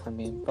 don't laugh at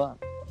me, but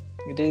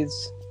it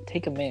is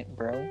Take a Mint,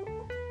 bro.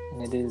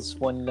 And it is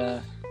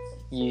when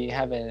you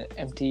have an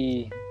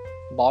empty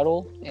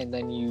bottle and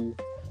then you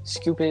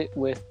scoop it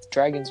with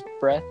dragon's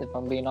breath. If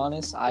I'm being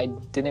honest, I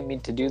didn't mean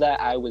to do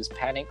that. I was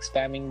panic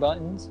spamming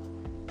buttons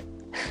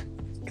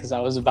because I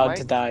was about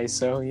to die,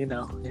 so you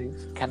know.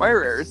 My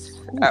rarest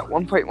at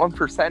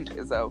 1.1%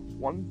 is a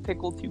 1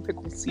 pickle, 2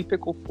 pickle, C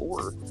pickle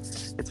 4.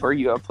 It's where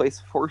you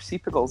place 4 C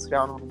pickles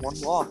down on one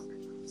block.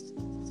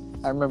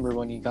 I remember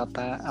when you got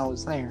that. I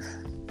was there.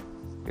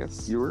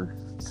 Yes, you were.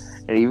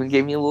 It even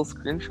gave me a little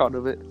screenshot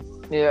of it.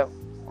 Yeah,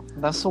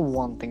 that's the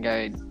one thing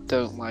I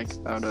don't like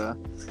about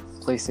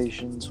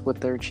PlayStations with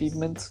their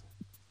achievements.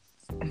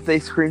 If they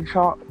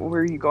screenshot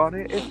where you got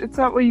it, it's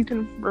that way you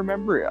can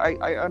remember it.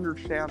 I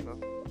understand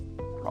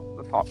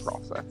the thought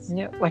process.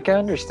 Yeah, like I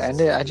understand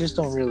it. I just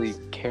don't really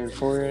care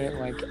for it.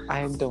 Like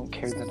I don't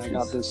care that I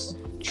got this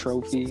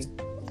trophy.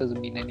 It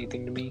doesn't mean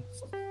anything to me.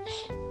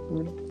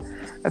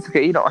 That's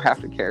okay. You don't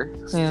have to care.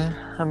 Yeah,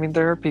 I mean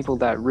there are people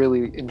that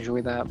really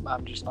enjoy that.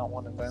 I'm just not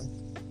one of them.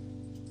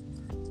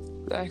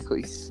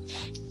 Exactly.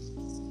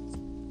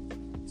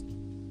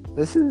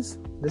 This has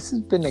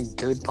been a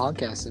good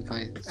podcast, if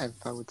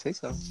I would say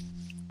so.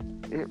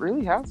 It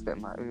really has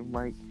been. I mean,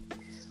 like,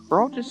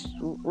 we're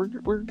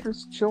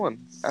just chilling.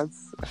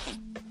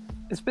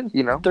 It's been,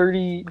 you know,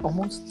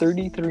 almost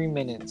 33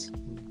 minutes.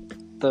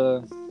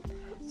 The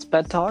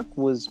Sped Talk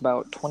was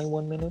about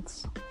 21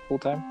 minutes full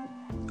time,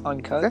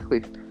 uncut.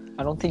 Exactly.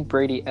 I don't think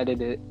Brady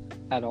edited it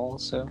at all,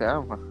 so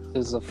damn. It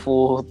was a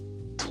full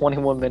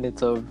 21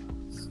 minutes of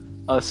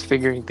us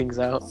figuring things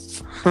out.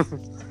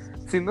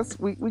 See,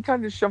 we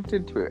kind of just jumped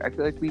into it. I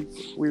feel like we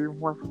were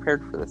more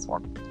prepared for this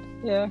one.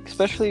 Yeah,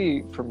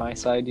 especially for my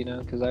side, you know,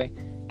 because I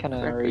kind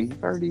of already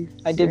you've already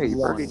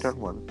done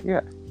one.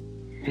 Yeah,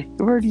 you've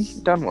already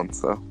done one,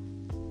 so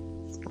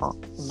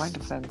in my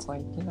defense,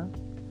 like, you know,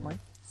 like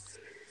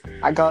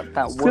I got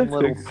that one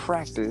little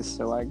practice,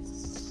 so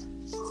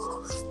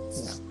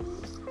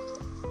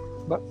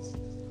but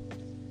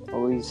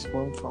always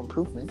room for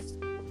improvement.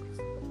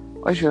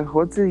 Elijah,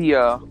 what's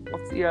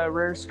the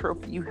rarest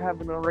trophy you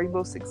have in a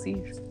Rainbow Six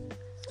Siege?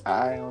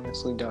 I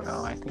honestly don't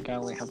know. I think I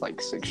only have like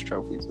 6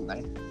 trophies in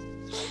there.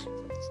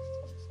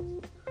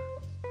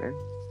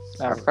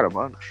 I've got a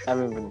bunch. I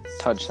haven't even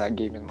touched that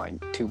game in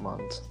like 2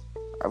 months.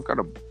 I've got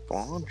a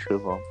bunch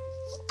of them.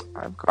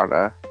 I've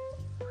got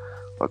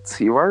let's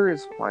see, where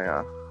is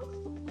my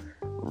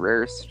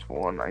rarest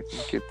one? I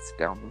think it's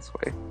down this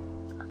way.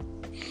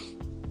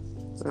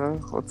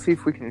 Let's see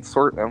if we can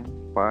sort them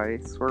by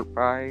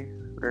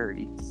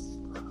rarity.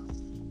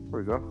 There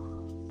we go.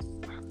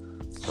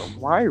 So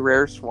my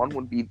rarest one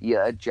would be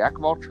the Jack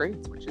of All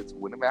Trades, which is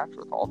win a match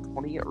with all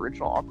 20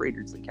 original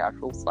operators in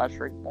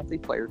casual/ranked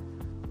multiplayer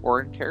or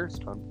in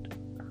Terrorist Hunt.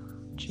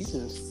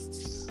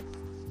 Jesus.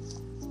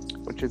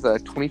 Which is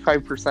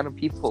 25% of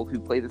people who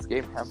play this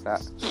game have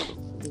that.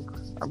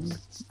 I'm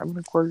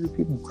gonna quarter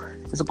people.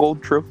 It's a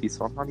gold trophy,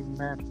 so I'm not even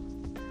mad.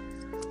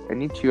 I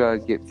need to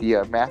get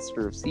the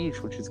Master of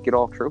Siege, which is get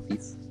all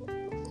trophies.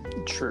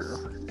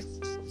 True.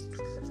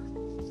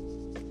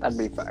 That'd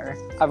be fair.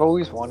 I've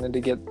always wanted to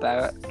get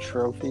that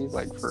trophy,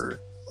 like, for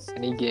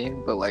any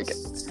game, but, like,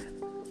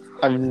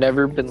 I've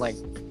never been, like,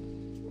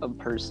 a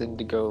person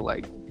to go,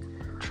 like,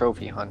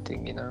 trophy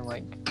hunting, you know?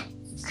 Like,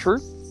 true.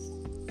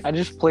 I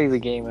just play the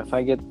game. If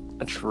I get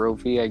a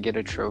trophy, I get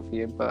a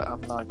trophy, but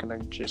I'm not gonna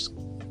just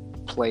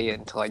play it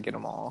until I get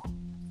them all.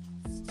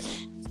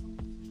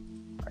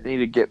 I need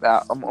to get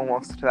that. I'm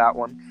almost to that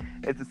one.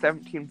 It's a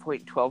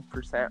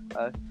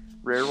 17.12%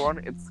 rare one.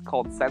 It's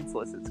called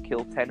Senseless. It's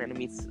kill 10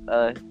 enemies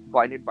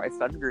blinded by a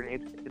stun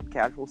grenade in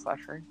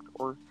casual/ranked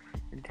or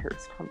in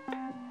terrorist hunt.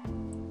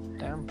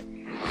 Damn.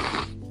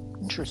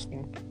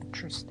 Interesting.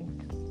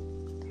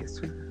 Yes,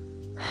 sir.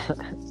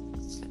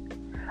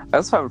 I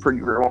also have a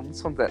pretty rare one.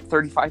 This one's at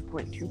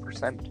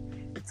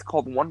 35.2%. It's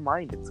called One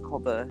Mind. It's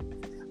called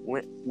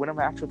win a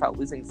match without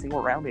losing a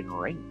single round in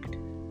ranked.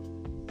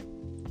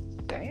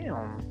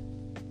 Damn.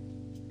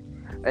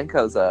 I think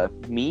it was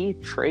me,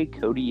 Trey,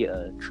 Cody,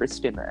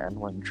 Tristan, and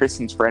when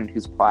Tristan's friend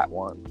who's plat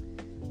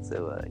 1.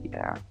 So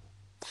yeah,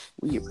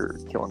 we were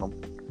killing them.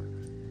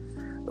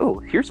 Oh,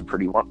 here's a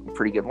pretty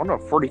good one.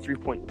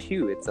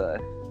 43.2. It's a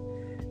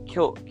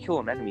kill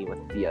an enemy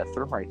with the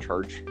thermite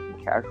charge in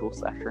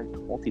casual/ranked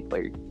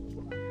multiplayer.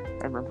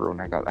 I remember when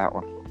I got that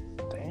one.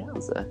 Damn.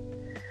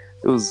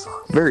 It was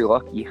very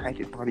lucky. I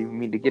did not even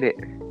mean to get it.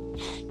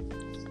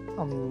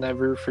 I'll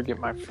never forget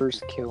my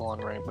first kill on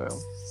Rainbow.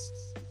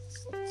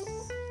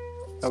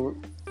 That was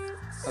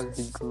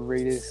the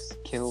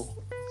greatest kill.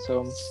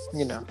 So,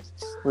 we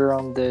were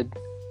on the...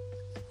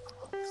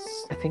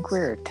 I think we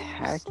were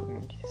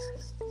attacking.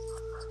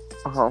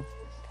 Uh-huh.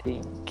 I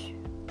think.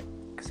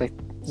 Because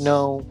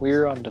No, we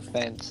were on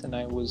defense, and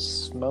I was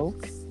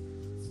smoke.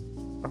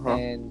 Uh-huh.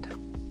 And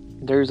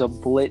there's a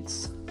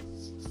blitz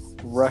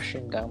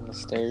rushing down the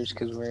stairs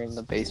because we're in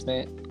the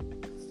basement.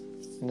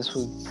 And this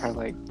was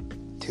probably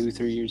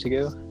 2-3 years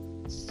ago.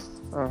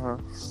 Uh-huh.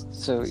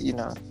 So,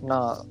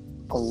 not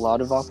a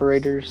lot of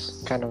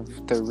operators, kind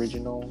of the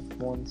original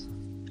ones.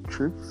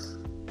 True.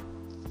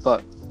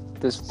 But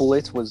this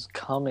blitz was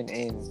coming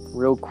in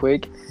real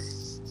quick,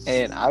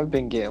 and I've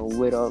been getting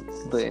lit up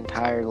the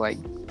entire,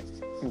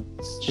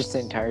 just the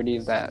entirety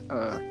of that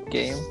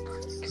game.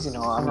 Because,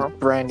 I'm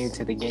brand new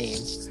to the game.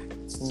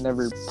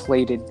 Never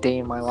played it a day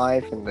in my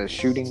life, and the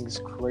shooting's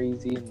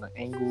crazy, and the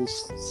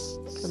angles,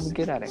 I'm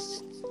good at it.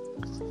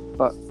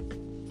 But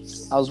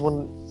I was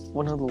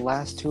one of the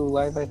last 2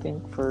 alive, I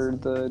think, for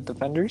the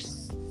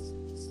defenders.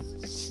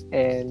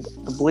 And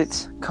the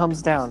blitz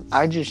comes down.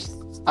 I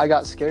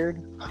got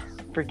scared.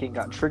 Freaking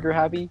got trigger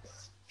happy.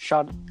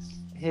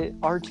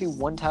 Hit R2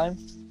 one time.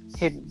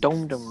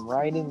 Domed him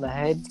right in the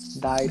head.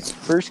 Died.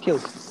 First kill.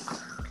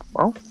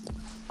 Well,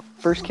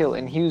 first kill.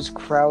 And he was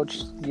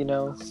crouched,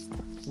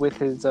 with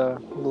his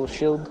little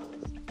shield.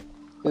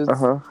 It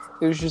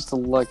was just the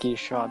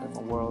luckiest shot in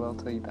the world, I'll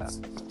tell you that.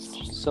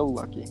 Just so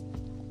lucky.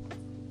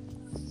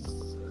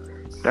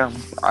 Damn.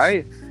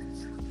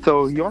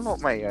 So, you wanna know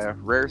what my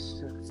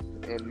rarest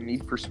in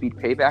Need for Speed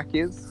Payback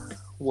is?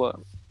 What?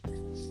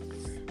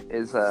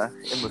 Is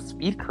in the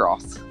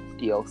Speedcross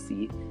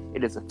DLC,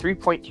 it is a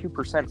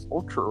 3.2%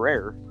 ultra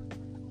rare,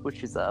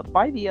 which is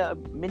by the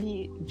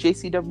mini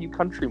JCW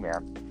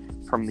Countryman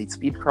from the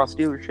Speedcross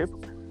dealership.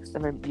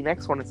 And then the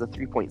next one is a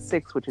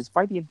 3.6, which is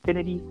by the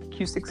Infinity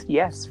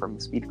Q60S from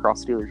the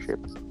Speedcross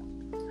dealership.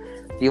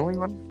 The only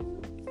one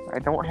I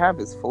don't have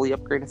is fully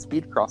upgraded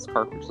Speedcross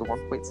car, which is a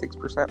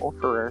 1.6%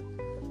 ultra rare.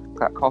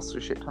 That costs a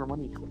shit ton of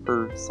money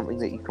for something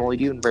that you can only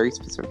do in very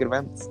specific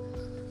events.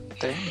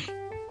 Damn.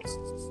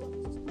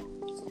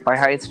 My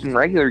highest in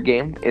regular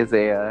game is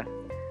a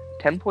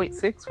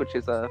 10.6, which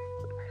is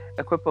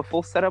equip a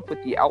full setup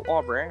with the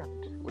Outlaw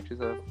brand, which is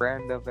a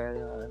brand of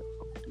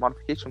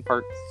modification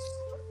parts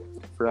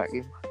for that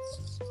game.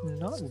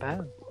 Not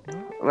bad.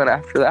 And then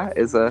after that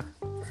is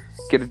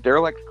get a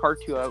derelict car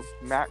to a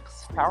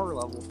max power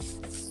level.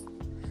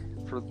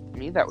 For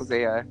me, that was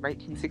a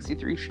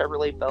 1963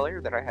 Chevrolet Bel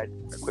Air that I had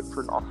equipped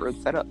for an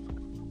off-road setup.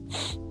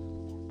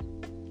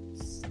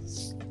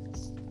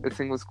 This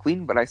thing was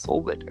clean, but I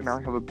sold it, and now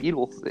I have a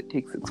Beetle that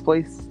takes its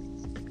place.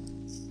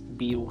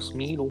 Beetle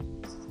Smeedle.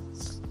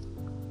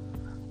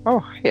 Oh,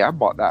 hey, I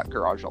bought that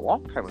garage a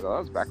long time ago. That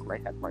was back when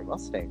I had my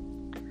Mustang.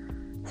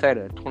 So I had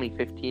a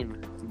 2015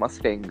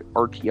 Mustang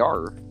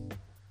RTR.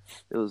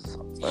 It was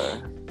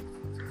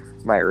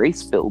my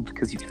race build,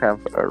 because you can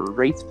have a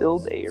race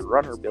build, a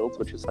runner build,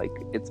 which is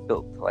it's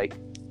built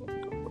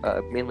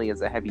mainly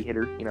as a heavy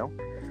hitter,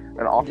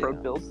 an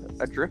off-road build,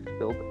 a drift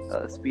build,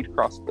 a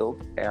speedcross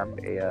build, and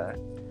a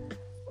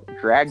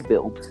drag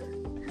build.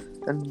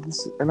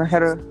 And I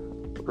had a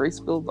race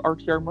build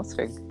RTR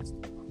Mustang.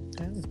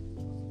 Damn.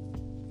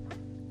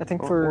 I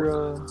think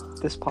for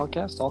this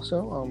podcast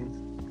also,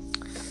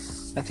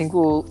 I think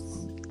we'll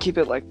keep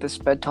it like this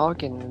bed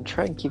talk and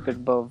try and keep it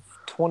above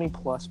 20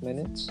 plus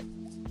minutes.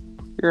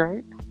 You're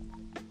right.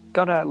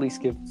 Gotta at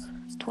least give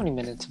 20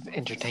 minutes of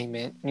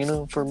entertainment.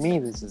 For me,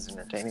 this is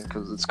entertaining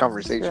because it's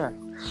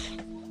conversation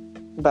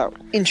about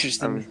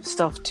interesting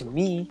stuff to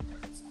me.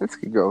 This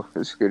could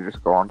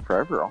just go on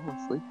forever,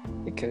 honestly.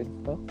 It could.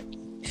 Well,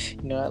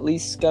 at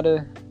least got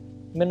a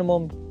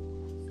minimum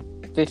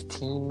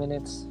 15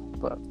 minutes.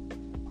 But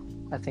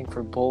I think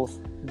for both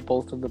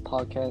of the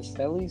podcasts,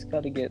 at least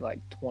got to get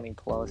 20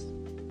 plus.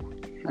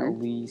 At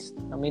least.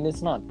 I mean,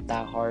 it's not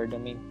that hard. I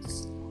mean,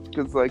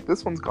 because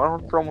this one's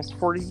gone on for almost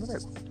 40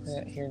 minutes.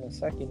 Yeah, here in a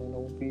second, and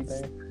it'll be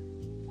there.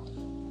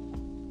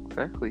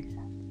 Exactly.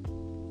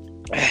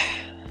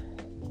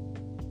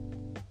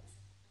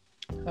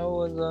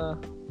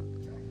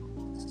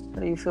 how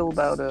do you feel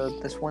about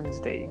this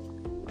Wednesday?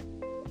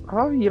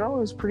 Oh, it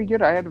was pretty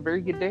good. I had a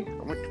very good day.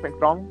 I went to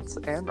McDonald's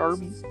and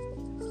Arby's.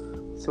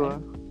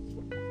 So,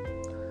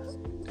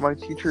 my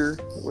teacher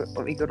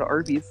let me go to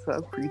Arby's, so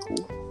that was pretty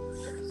cool.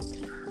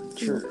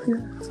 Sure.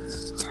 Yeah.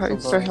 I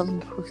started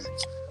having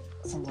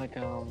Sounds like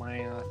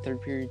my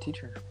third period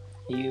teacher.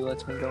 He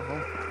lets me go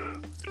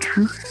home.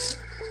 True. It's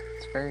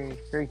very,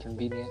 very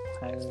convenient.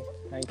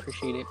 I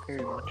appreciate it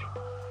very much.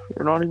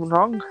 You're not even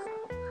wrong.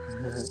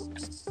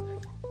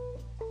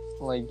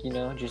 Like,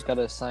 just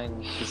gotta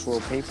sign this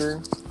little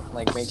paper,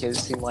 like make it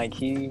seem like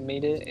he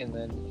made it, and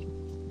then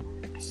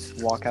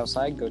walk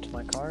outside, go to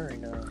my car,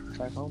 and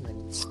drive home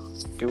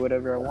and do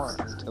whatever I want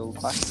until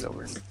class is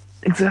over.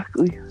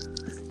 Exactly.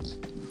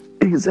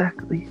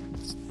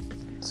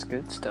 It's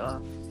good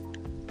stuff.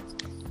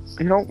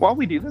 While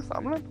we do this,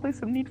 I'm gonna play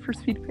some Need for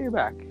Speed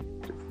Payback.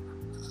 Just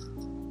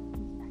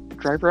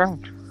drive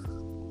around.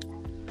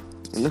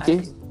 In the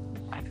game.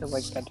 I feel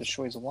like that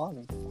destroys a lot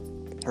of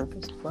the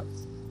purpose, but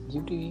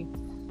you do you.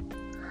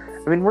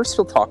 I mean, we're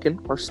still talking.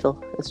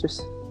 It's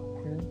just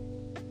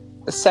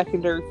a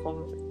secondary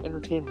form of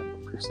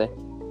entertainment, per se.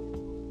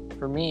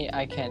 For me,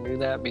 I can't do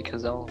that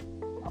because I'll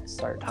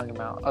start talking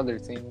about other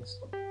things.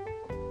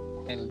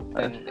 And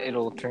then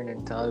it'll turn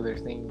into other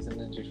things, and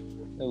then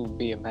it'll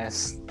be a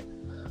mess.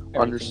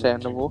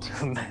 Understandable.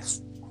 A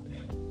mess.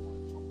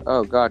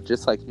 Oh god,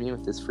 just like me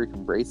with this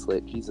freaking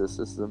bracelet. Jesus,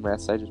 this is a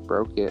mess. I just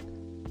broke it.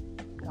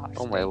 Gosh,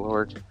 oh my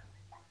lord.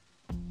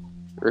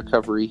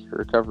 Recovery.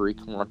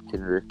 Come on,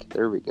 Kendrick.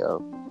 There we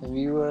go. Have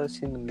you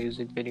seen the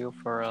music video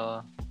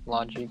for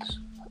Logic's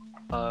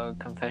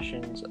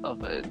Confessions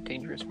of a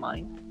Dangerous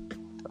Mind?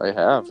 I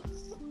have.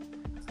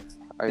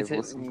 Is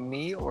it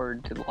me, or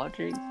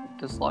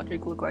does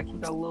Logic look like he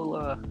got a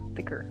little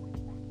thicker?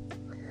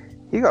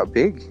 He got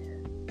big.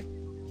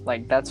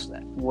 Like, that's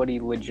what he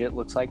legit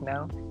looks like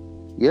now?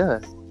 Yeah.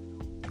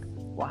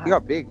 Wow. He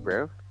got big,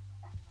 bro.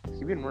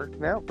 He been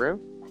working out, bro.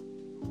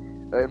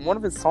 In one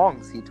of his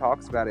songs, he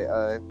talks about it.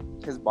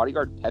 His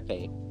bodyguard,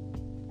 Pepe.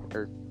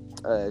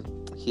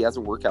 He has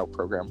a workout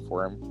program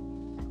for him.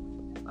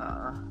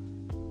 I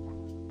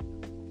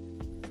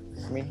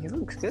mean, he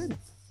looks good.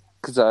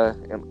 Because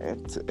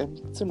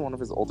it's in one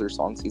of his older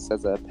songs. He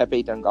says,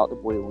 Pepe done got the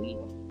boy lean.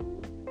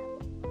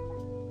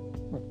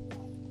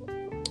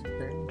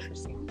 Very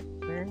interesting.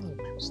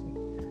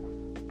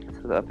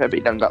 Pepe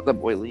done got the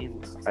boy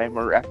lean. I am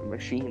a rapping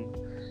machine.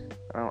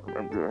 I don't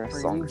remember the rest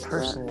of the song.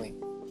 Personally,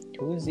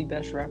 who is the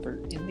best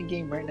rapper in the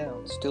game right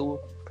now?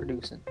 Still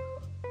producing?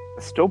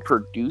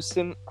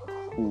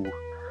 Ooh.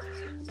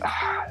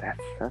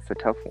 That's a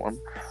tough one.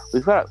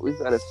 We've got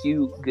a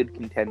few good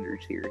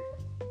contenders here.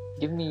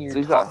 Give me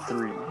your top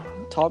three.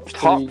 Top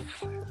three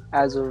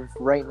as of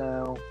right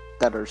now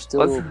that are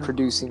still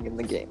producing in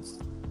the game.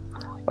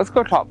 Let's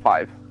go top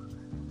 5.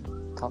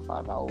 Top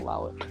 5, I'll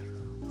allow it.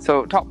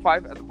 So top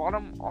 5 at the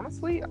bottom.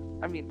 Honestly,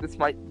 I mean, this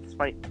might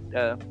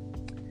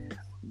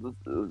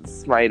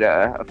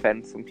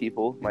offend some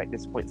people, might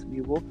disappoint some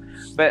people,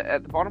 but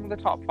at the bottom of the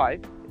top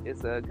 5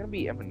 is gonna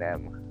be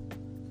Eminem.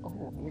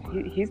 Oh,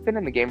 he's been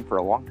in the game for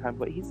a long time,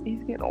 but he's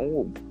getting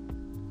old.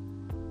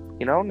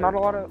 Not a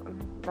lot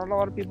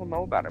of people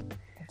know about him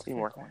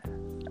anymore.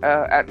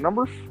 At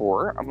number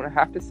 4, I'm gonna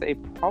have to say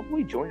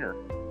probably Joyner.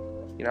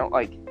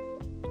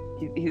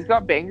 He's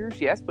got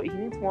bangers, yes, but he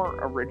needs more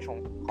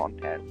original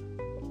content.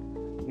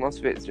 Most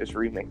of it is just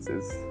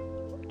remixes.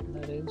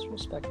 That is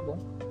respectable.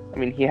 I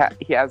mean, he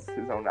has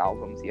his own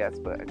albums, yes,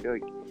 but I feel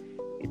like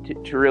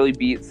to really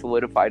be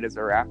solidified as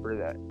a rapper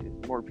that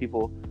more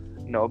people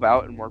know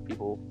about and more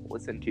people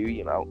listen to,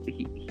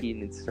 he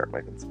needs to start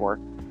making some more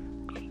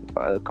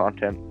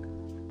content.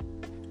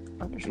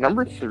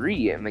 Number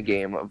 3 in the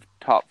game of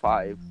top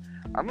 5,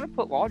 I'm gonna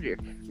put Logic,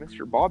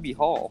 Mr. Bobby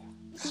Hall.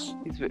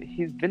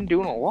 He's been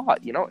doing a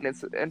lot,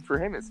 and for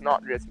him it's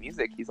not just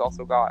music. He's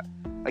also got,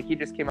 he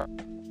just came out.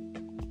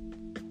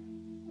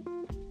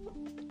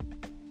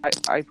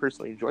 I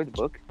personally enjoy the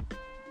book.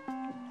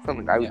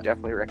 Something I would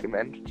definitely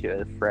recommend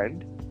to a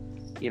friend,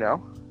 Yeah,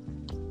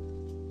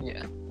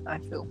 I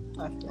feel.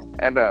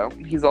 And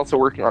he's also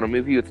working on a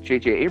movie with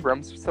J.J.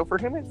 Abrams. So for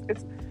him,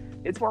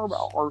 it's more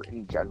about art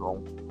in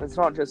general. It's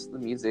not just the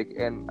music.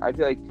 And I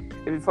feel like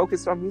if he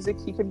focused on music,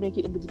 he could make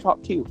it into the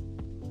top 2.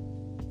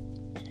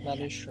 That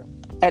is true.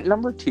 At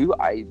number 2,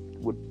 I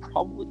would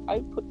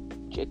put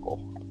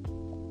Jekyll.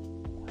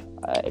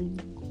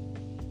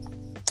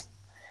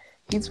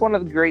 He's one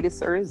of the greatest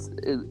there is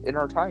in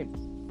our time.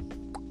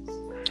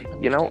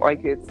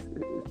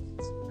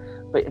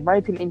 But in my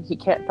opinion, he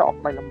can't top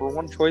my number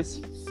 1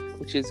 choice,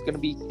 which is going to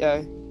be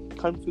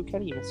Kung Fu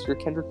Kenny, Mr.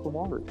 Kendrick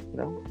Lamar.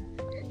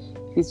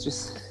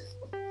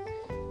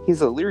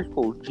 He's a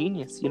lyrical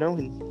genius.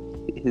 And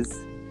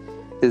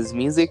his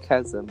music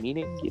has a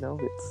meaning.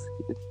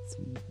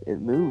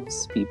 It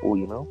moves people.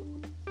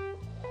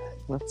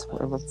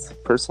 That's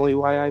personally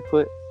why I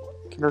put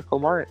Kendrick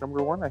Lamar at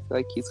number 1. I feel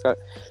like he's got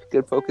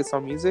good focus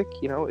on music.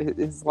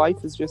 His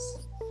life is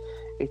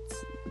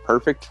it's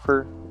perfect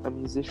for a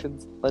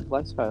musician's led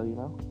lifestyle.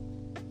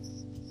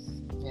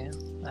 Yeah,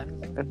 I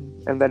don't know.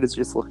 and that is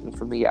just looking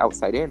from the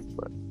outside in.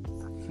 But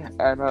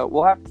and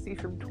we'll have to see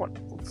from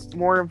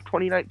more of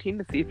 2019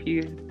 to see if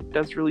he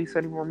does release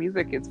any more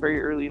music. It's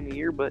very early in the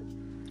year, but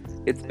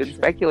it's been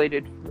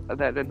speculated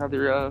that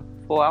another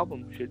full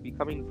album should be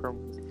coming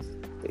from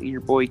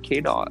your boy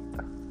K-Dot.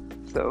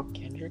 So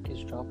Kendrick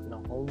is dropping a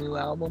whole new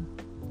album.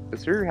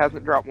 Sir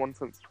hasn't dropped one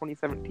since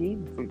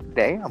 2017.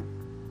 Damn.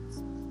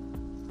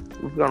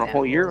 We've gone a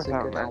whole year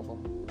without that.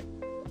 Album.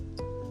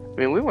 I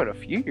mean, we went a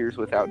few years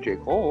without J.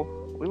 Cole.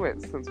 We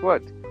went since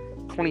what?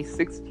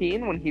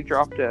 2016 when he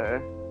dropped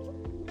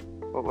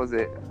what was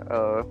it?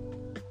 For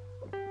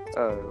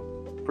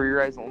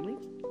Your Eyes Only?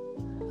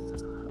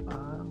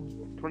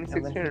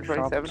 2016 or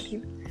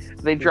 2017?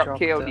 They dropped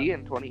KOD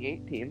in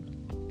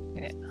 2018.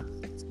 Yeah.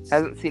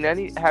 Haven't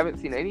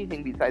seen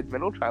anything besides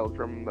Middle Child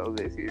from him though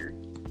this year.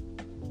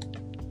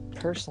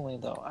 Personally,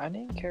 though, I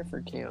didn't care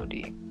for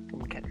KOD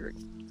from Kendrick.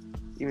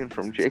 Even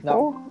from J.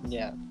 Cole? No,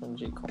 yeah, from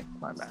J. Cole.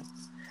 My bad.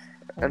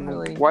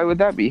 And why would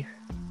that be?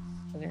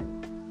 I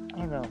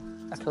don't know.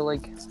 I feel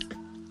like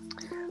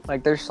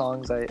there's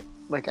songs I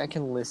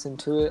can listen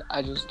to it.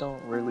 I just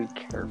don't really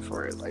care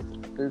for it. Like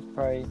there's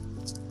probably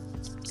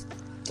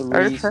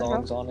 3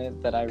 songs on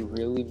it that I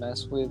really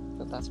mess with,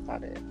 but that's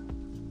about it.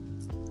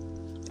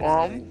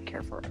 I don't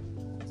care for it.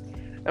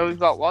 And we've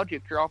got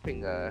Logic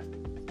dropping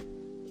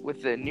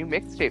with the new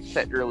mixtape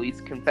set to release,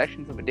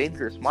 Confessions of a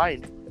Dangerous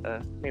Mind,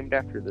 named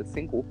after the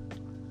single,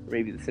 or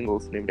maybe the single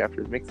is named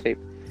after the mixtape,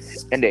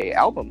 and a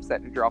album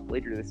set to drop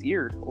later this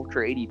year,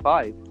 Ultra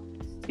 85.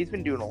 He's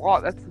been doing a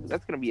lot. That's going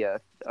to be 2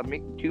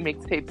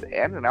 mixtapes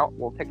and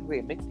technically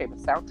a mixtape, a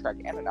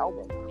soundtrack, and an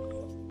album.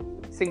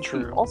 Sing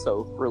Truth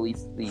also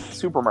released the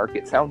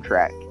Supermarket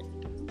soundtrack,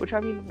 which,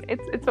 I mean,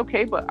 it's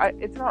okay, but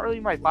it's not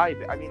really my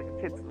vibe. I mean, it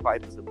fits the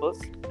vibe of the book,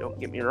 don't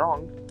get me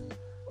wrong,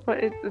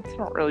 but it's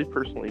not really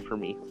personally for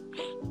me.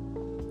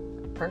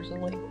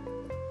 Personally,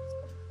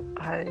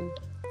 I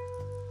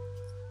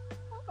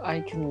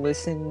can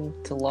listen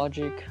to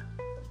Logic,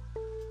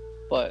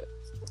 but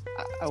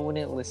I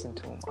wouldn't listen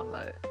to him on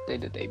a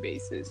day-to-day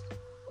basis.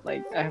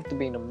 Like, I have to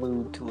be in a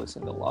mood to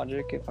listen to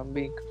Logic, if I'm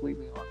being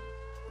completely honest.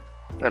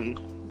 And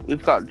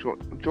we've got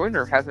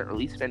Joyner hasn't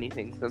released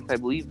anything since, I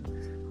believe,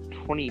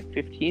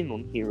 2015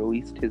 when he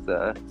released his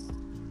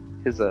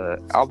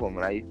album,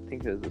 and I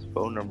think it was his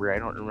phone number. I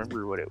don't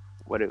remember what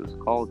it was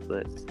called,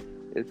 but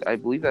I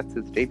believe that's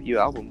his debut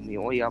album, the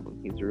only album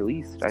he's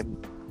released.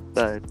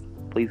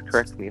 Please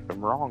correct me if I'm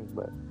wrong,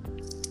 but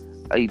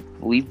I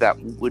believe that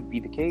would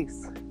be the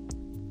case.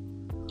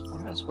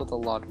 That's with a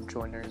lot of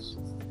Joyner's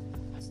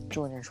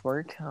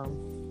work.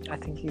 I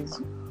think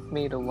he's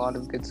made a lot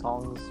of good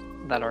songs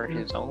that are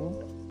his own,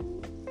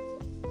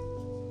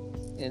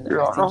 and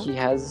I think he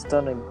has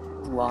done a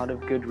lot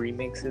of good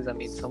remixes. I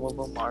mean, some of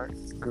them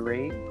aren't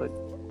great, but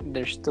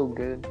they're still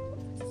good.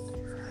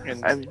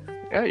 And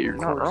you're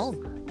not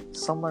wrong.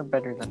 Some are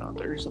better than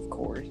others, of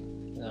course.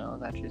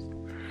 That's just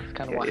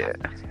kind of what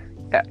happens.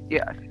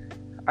 Yeah.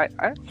 I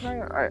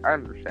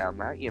understand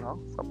that.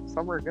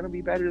 Some are gonna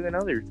be better than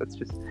others.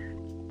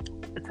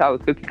 It's how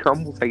the cookie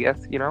crumbles, I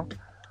guess. Yeah.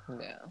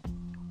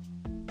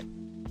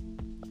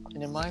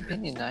 And in my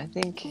opinion, I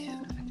think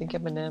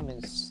Eminem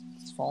is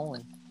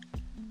falling.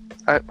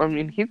 I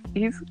mean, he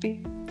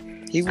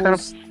kind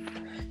of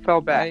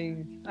fell back.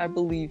 I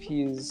believe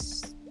he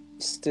is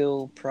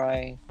still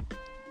probably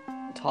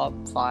top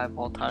 5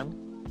 all time.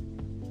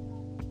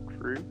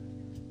 True.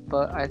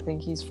 But I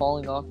think he's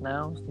falling off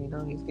now.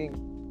 He's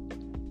getting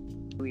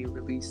really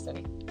released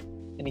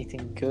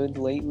anything good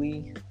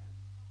lately.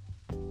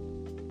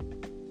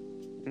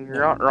 You're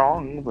not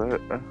wrong,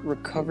 but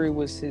Recovery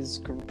was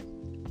his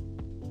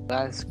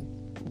last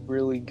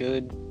really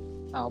good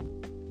album.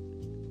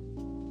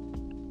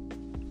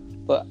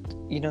 But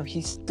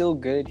he's still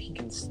good. He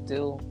can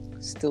still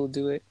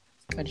do it.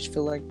 I just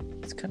feel like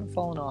he's kind of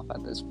falling off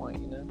at this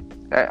point.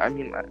 I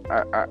mean,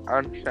 I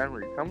understand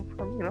where you're coming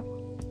from.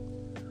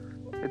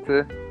 It's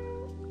a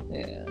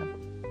yeah.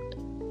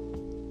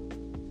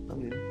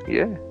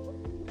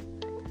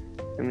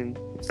 I mean,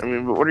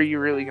 but what are you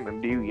really gonna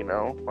do?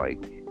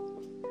 Like,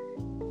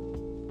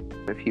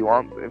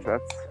 if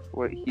that's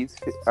what he's.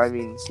 I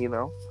mean,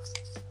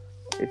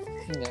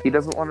 if he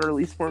doesn't want to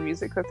release more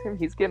music, that's him.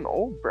 He's getting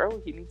old,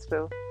 bro. He needs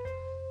to.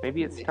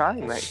 Maybe it's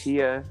time that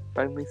he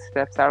finally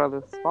steps out of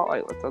the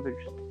spotlight. Lets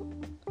others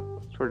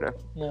sort of.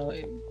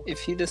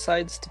 If he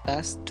decides to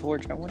pass the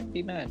torch, I wouldn't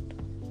be mad.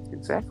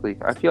 Exactly.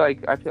 I feel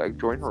like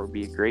Joyner would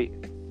be a great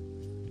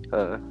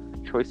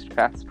choice to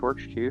pass the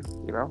torch to.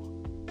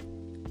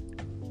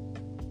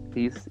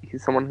 He's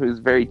someone who's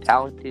very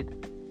talented,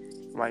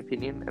 in my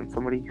opinion, and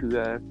somebody who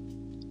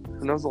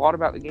knows a lot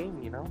about the game.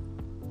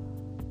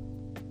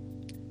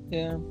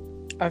 Yeah,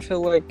 I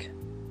feel like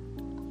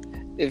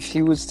if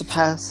he was to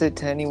pass it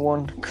to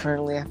anyone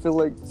currently, I feel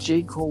like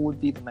J. Cole would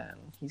be the man.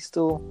 He's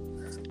still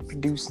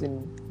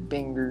producing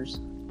bangers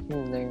here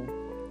and there.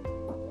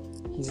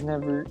 He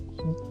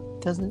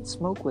doesn't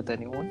smoke with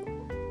anyone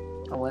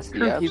unless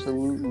he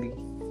absolutely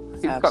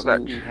got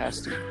that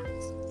has to.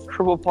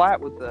 Triple plat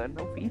with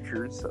no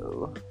features,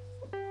 so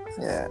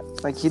Yeah,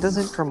 like he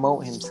doesn't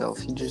promote himself.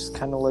 He just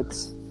kind of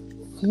lets.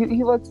 He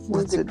lets his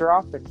Lets music it-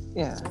 drop, and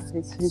Yeah,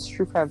 his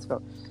true fans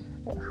know.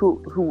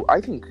 Who I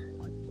think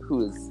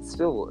who is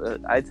still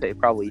I'd say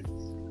probably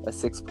a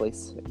sixth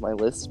place in my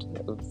list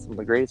of some of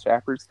the greatest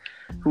rappers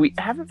who we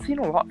haven't seen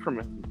a lot from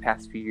in the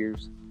past few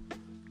years.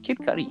 Kid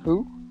Cudi.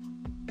 who?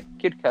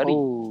 Kid Cudi.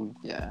 Oh,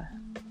 yeah.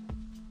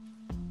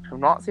 I've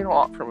not seen a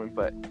lot from him,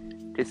 but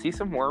to see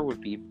some more would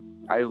be.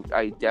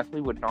 I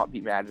definitely would not be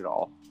mad at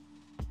all.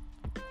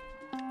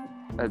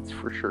 That's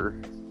for sure.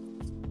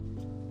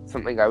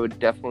 Something I would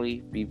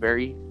definitely be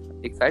very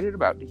excited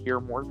about to hear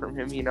more from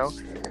him, you know.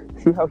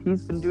 See how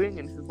he's been doing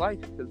in his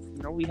life, because,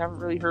 you know, we haven't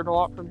really heard a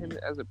lot from him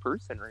as a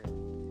person, right?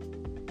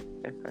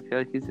 I feel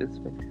like he's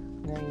just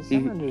been... Yeah, he's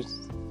kind of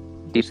just...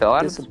 He fell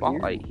out of the disappeared.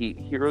 spotlight.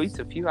 He released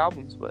a few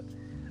albums, but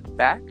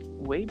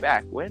way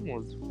back when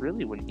was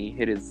really when he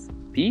hit his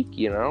peak,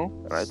 you know?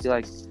 And I feel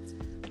like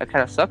that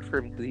kind of sucked for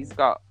him,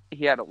 because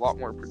he had a lot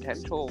more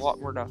potential, a lot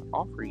more to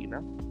offer, you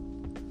know?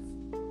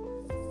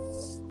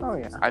 Oh,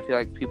 yeah. I feel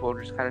like people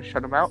just kind of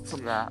shut him out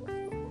from that.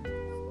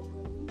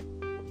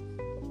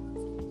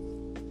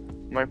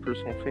 My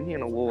personal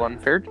opinion, a little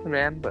unfair to the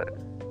man, but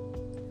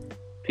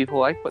people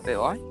like what they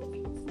like,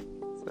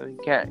 so you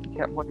can't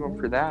blame them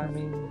for that. I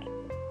mean,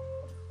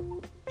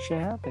 shit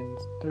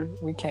happens.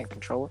 We can't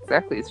control it.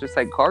 Exactly, it's just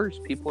like cars.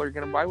 People are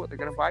gonna buy what they're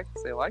gonna buy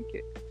because they like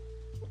it,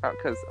 not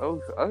because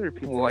other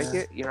people like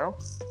it. You know,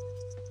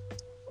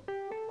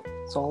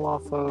 It's all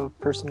off of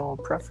personal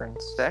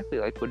preference. exactly.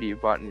 Like, what you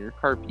bought in your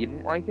car? If you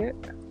didn't like it,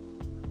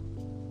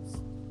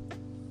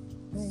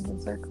 Yeah,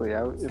 exactly.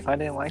 If I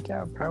didn't like it,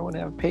 I probably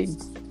wouldn't have paid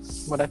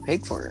what I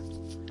paid for it.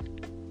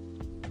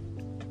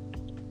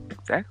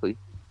 exactly.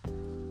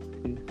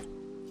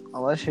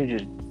 Unless you're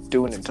just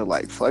doing it to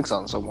like flex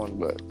on someone,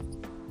 but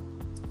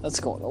that's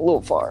going a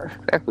little far.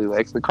 Exactly.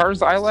 Like the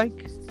cars I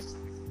like.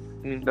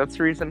 I mean, that's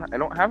the reason I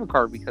don't have a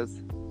car, because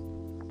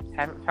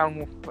I haven't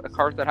found a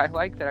car that I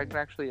like that I can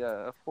actually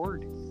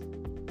afford.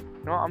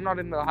 No, I'm not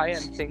into the high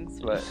end things,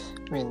 but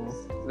I mean,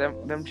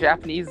 them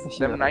Japanese,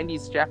 them Yeah.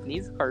 90s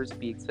Japanese cars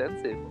be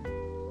expensive.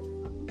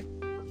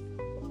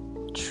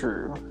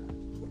 true.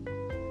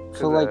 I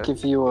feel like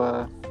if you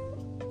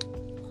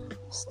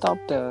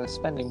stopped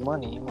spending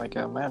money like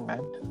a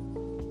madman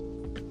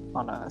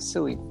on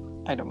silly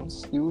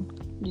items, you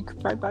could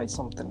probably buy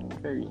something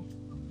very,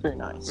 very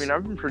nice. I mean,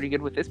 I've been pretty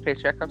good with this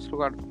paycheck. I've still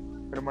got a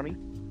bit of money.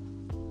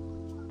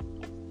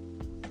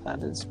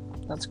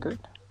 That's good.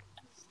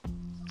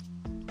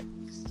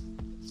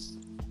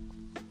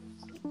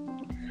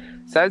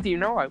 So as you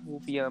know, I will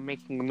be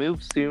making a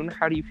move soon.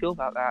 How do you feel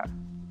about that?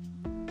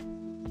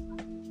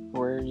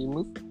 Where you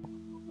move?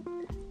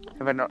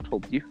 Have I not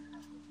told you?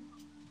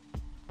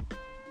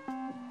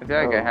 I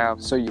feel like I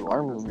have. So you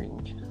are moving.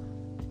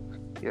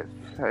 Yes,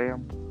 I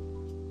am.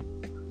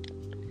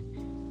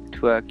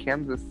 To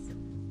Kansas.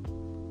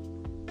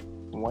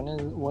 When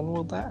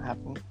will that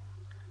happen?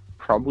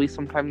 Probably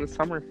sometime this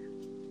summer.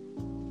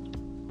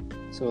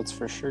 So it's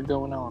for sure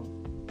going on.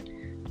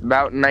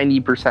 About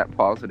 90%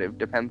 positive.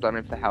 Depends on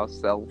if the house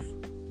sells.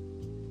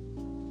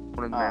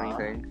 More than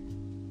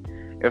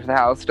anything. If the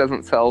house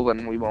doesn't sell,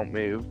 then we won't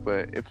move.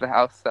 But if the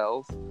house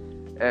sells,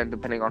 and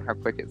depending on how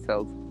quick it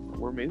sells,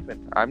 we're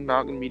moving. I'm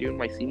not going to be doing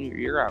my senior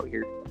year out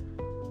here.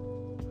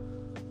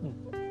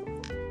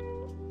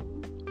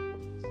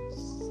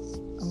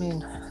 I mean,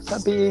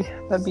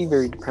 that'd be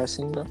very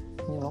depressing, but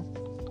you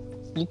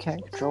know, you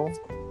can't control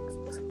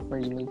where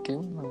you move to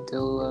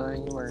until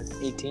you are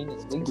 18 and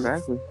legal.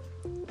 Exactly.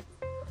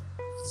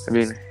 I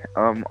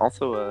mean,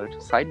 also,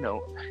 just side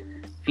note,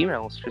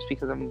 females, just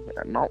because I'm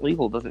not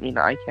legal doesn't mean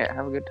I can't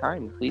have a good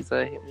time. Please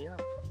hit me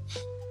up.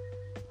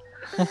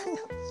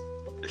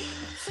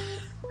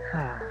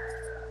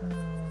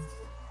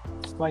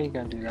 Why you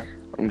gotta do that?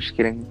 I'm just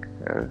kidding.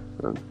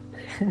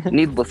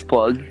 Needless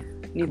plug.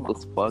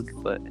 Needless plug,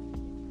 but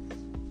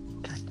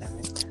God damn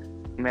it!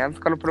 man's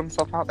gotta put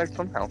himself out there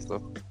somehow,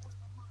 so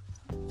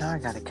Now I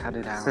gotta cut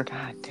it out.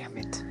 God damn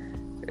it!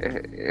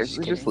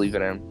 just leave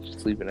it in.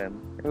 Just leave it in.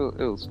 It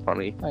was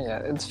funny. Oh yeah,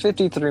 it's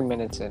 53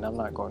 minutes in. I'm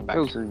not going back It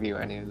was- to review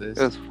any of this.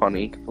 It was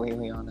funny. To be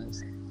completely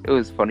honest. It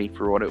was funny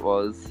for what it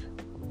was.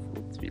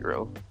 Let's be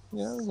real.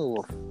 Yeah, it was a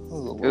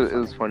little. It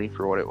was funny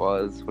for what it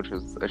was, which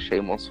was a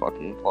shameless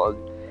fucking plug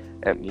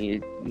at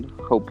me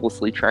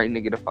hopelessly trying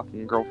to get a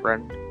fucking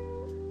girlfriend,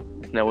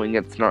 knowing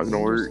it's not gonna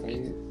work.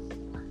 Don't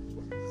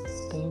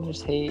you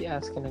just hate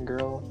asking a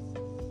girl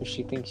if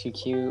she thinks you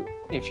cute,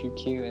 if you're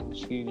cute, and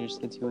she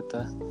just hits you with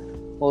the,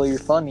 well, you're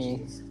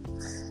funny.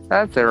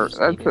 That's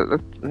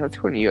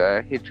when you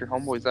hit your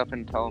homeboys up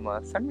and tell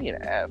them, send me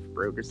an F,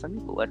 bro. Just send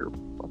me the letter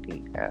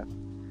fucking F.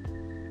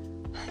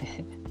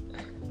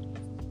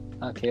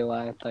 Okay, well,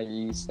 I thought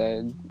you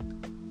said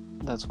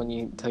that's when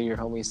you tell your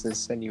homies to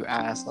send you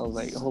ass. I was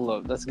like, hold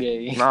up, that's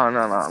gay. No.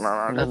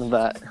 None of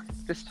that.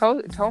 Just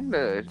tell them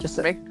to Just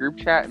make a group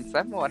chat and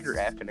send the letter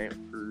F in it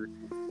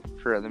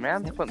for the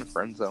man to put in the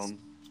friend zone.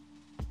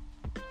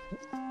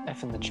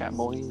 F in the chat,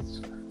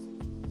 boys.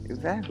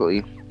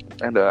 Exactly.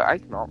 And I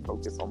cannot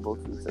focus on both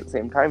of these at the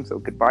same time, so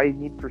goodbye,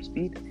 Need for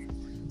Speed.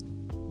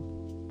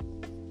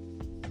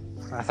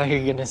 I thought you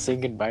were gonna say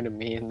goodbye to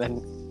me, and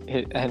then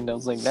I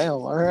was like, damn,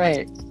 all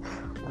right,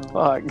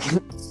 fuck.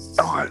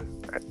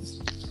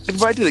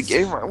 If I did a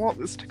game, I want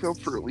this to go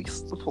for at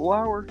least the full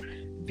hour.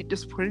 It'd be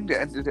disappointing to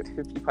end it at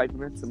 55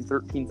 minutes and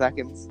 13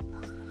 seconds.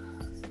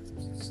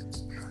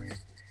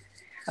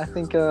 I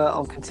think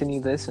I'll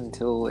continue this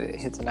until it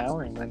hits an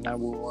hour, and then I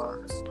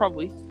will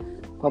Probably.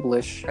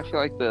 publish. I feel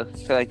like the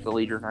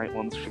later night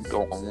ones should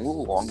go on a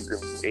little longer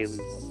than the daily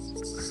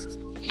ones.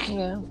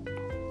 Yeah.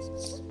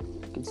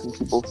 Give some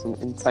people some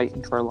insight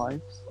into our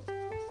lives.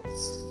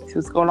 See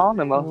what's going on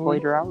in the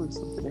later hours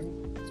of the day.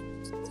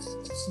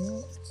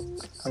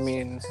 I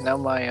mean, now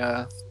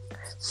my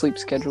sleep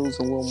schedule is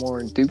a little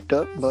more duped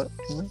up, but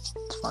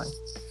it's fine.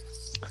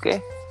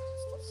 Okay.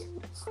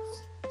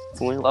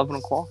 It's only 11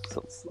 o'clock,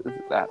 so is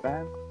it that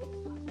bad?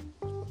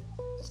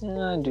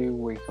 Yeah, I do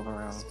wake up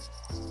around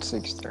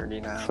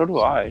 6:30 now. So do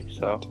I,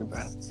 so. Not too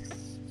bad.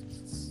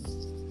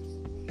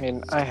 I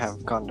mean, I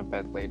have gone to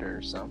bed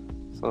later, so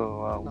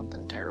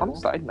nothing On terrible. a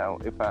side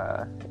note, if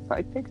I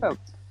pick up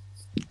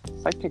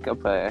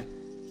a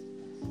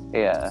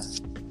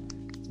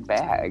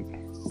bag,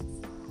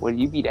 would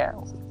you be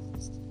down?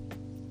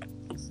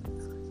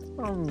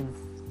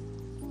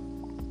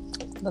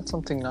 That's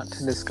something not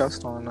to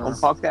discuss on On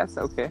podcast?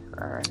 Okay,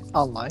 alright.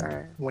 online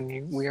Alright.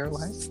 when we are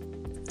live.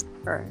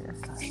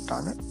 Alright. Gosh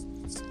darn it.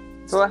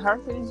 So how are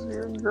things with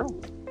your girl?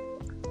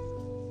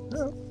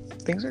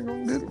 Things are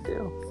going good. Good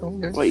deal. Going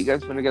good. What, you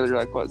guys been together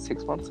like, what,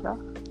 6 months now?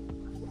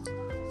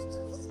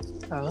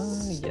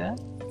 Yeah.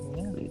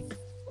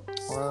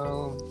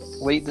 Well,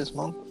 late this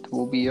month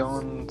we'll be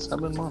on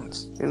 7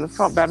 months. And that's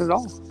not bad at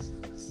all.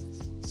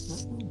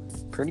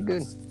 Pretty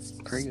good.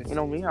 Pretty good. You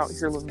know me, out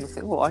here living the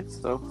single life,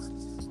 so.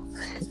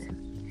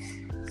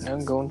 You know,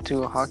 going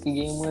to a hockey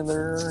game with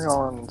her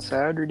on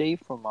Saturday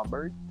for my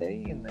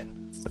birthday, and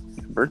then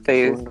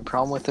Birthday is. going to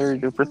prom with her.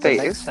 Your birthday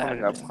the is next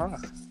coming up, Saturday. huh?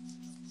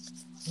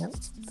 Yep,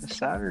 this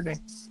Saturday.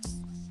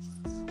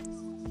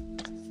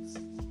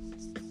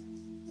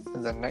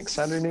 And then next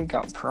Saturday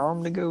got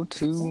prom to go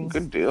to.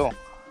 Good deal.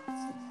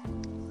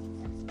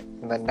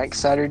 And then next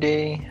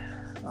Saturday,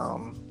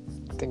 I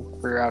think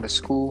we're out of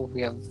school.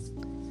 We have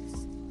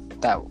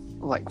that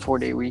like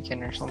 4-day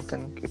weekend or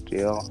something. Good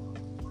deal.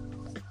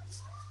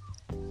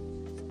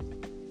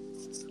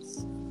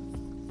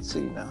 So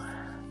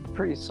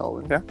pretty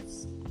solid. Yeah.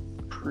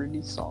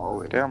 Pretty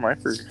solid. Damn, I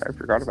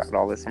forgot about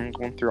all this. I'm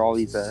going through all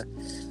these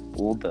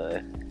old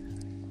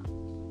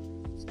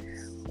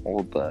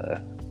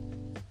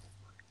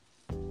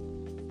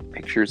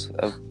pictures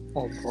of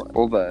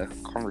all the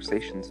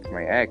conversations with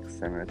my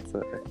ex, and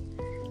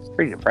it's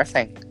pretty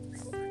depressing.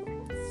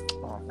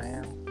 Oh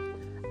man,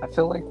 I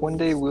feel like one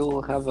day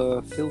we'll have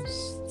a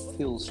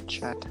feels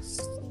chat.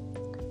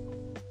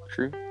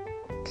 True.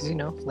 Cause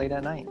late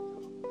at night,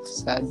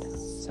 sad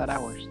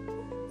hours.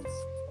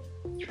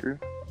 True.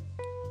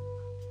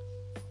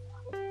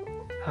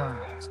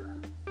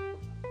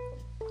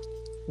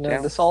 No,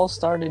 Yeah. this all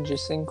started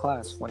just in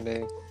class one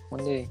day.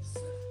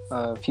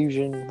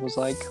 Fusion was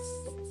like,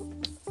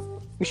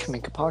 "We should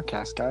make a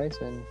podcast, guys,"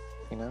 and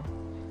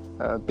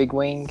Big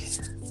Wing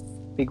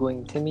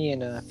Timmy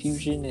and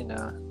Fusion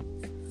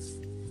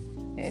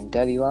and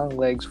Daddy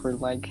Longlegs were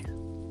like,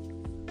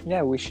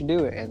 "Yeah, we should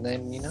do it." And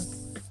then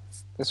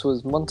this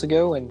was months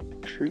ago,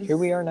 and True. here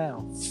we are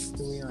now.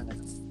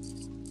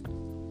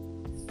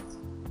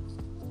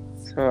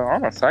 So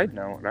on a side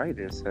note, I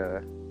just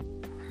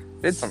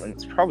did something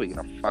that's probably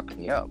gonna fuck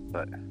me up,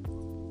 but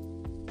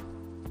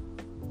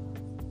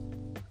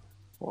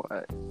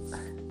What?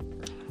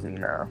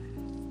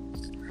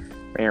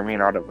 may or may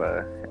not have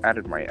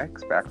added my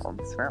ex back on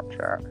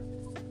Snapchat.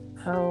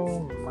 Oh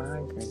my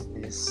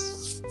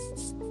goodness.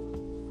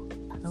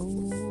 Oh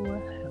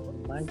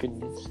my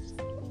goodness.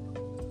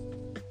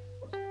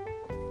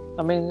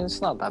 I mean, it's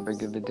not that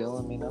big of a deal.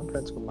 I mean, I'm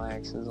friends with my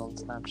exes on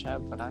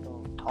Snapchat, but I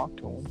don't talk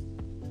to them.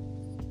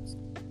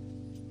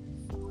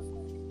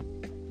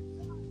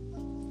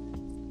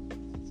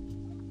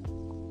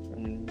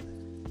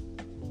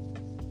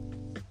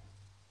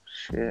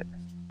 Shit.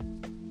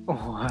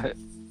 What? I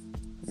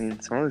mean,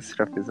 some of this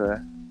stuff is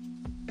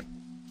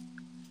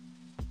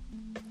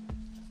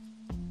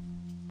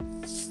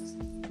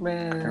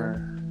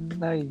Man,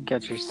 now you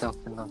got yourself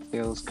in the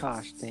feels.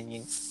 Gosh dang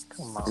it.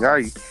 Come on. yeah,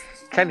 you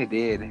kind of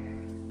did.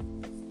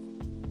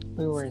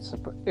 We weren't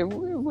supposed. It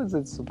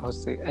wasn't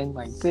supposed to end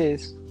like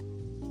this.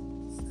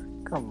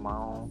 Come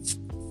on.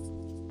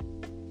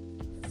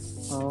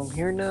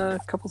 Here in a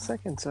couple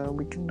seconds,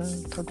 we can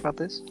talk about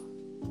this.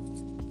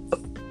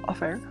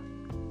 Off air.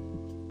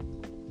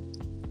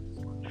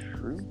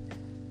 True.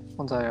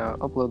 Once I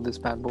upload this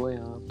bad boy,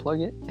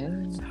 plug it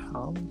and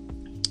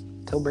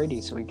tell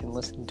Brady so he can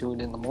listen to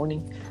it in the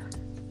morning.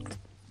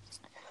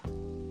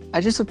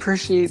 I just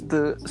appreciate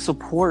the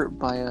support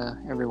by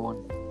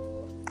everyone.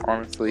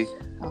 Honestly.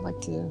 I'd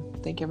like to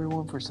thank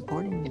everyone for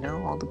supporting,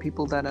 all the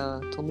people that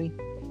told me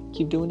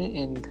keep doing it,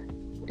 and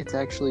it's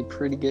actually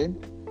pretty good.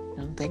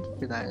 Thank you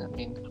for that. I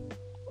mean,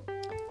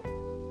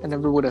 I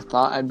never would have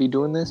thought I'd be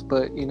doing this,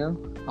 but,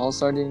 all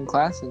started in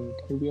class, and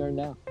here we are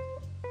now.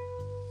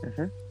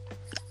 Mm-hmm.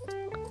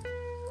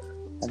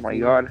 Oh my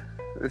god,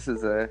 this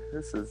is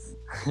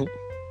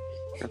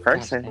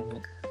depressing. God damn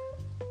it.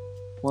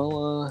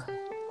 Well,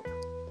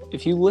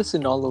 if you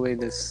listened all the way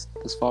this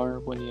far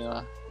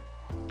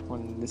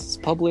when this is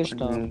published,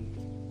 I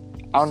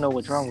don't know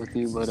what's wrong with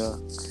you, but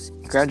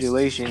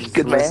congratulations.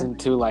 Good You man. listened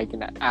to like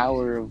an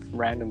hour of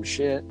random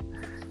shit.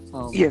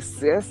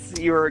 Yes,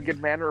 you're a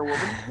good man or a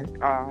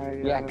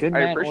woman. Good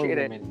man I appreciate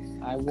or it.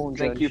 woman. I won't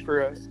judge.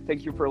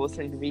 Thank you for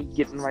listening to me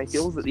getting my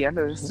heels at the end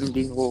of this and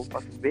being a little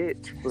fucking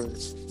bitch. But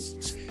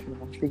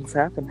things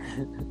happen.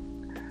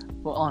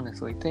 Well,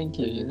 honestly, thank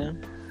you. You know,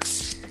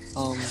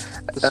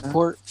 the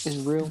support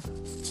is real.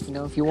 You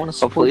know, if you want to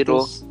support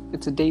this,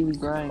 it's a daily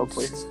grind.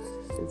 Hopefully,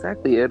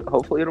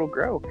 hopefully it'll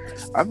grow.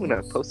 I'm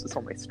gonna post this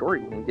on my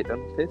story when we get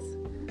done with this.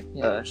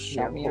 Yeah,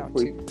 shout me out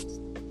too.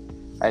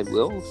 I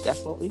will,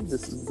 definitely.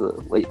 This is a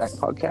late night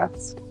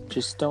podcast.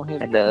 Just don't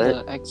hit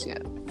the X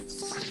yet.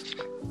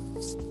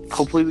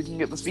 Hopefully we can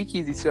get the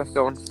speakeasy stuff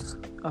going.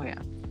 Oh yeah.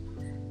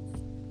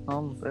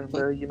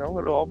 You know,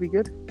 it'll all be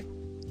good.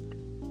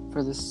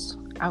 For this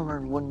hour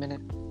and 1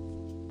 minute.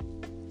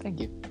 Thank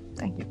you.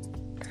 You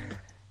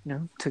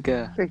know, took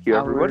Thank you,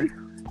 everybody.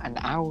 An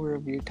hour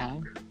of your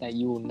time that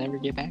you will never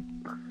get back.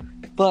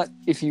 But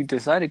if you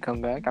decide to come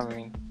back, I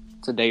mean,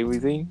 it's a daily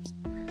thing.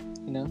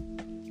 You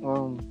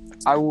know,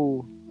 I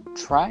will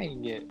try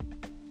and get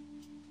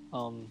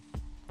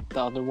the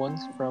other ones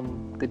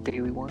from the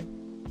daily one.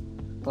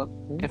 But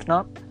if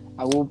not,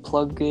 I will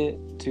plug it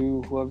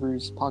to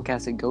whoever's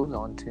podcast it goes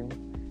on to.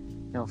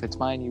 You know, if it's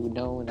mine, you would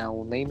know, and I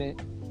will name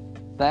it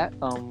that.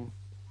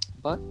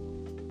 But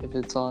if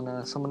it's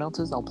on someone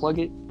else's, I'll plug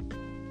it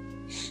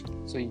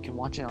so you can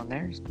watch it on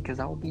theirs because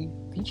I will be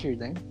featured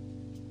there.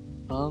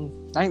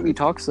 Nightly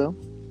Talks, though.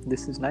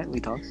 This is Nightly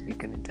Talks. You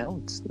can tell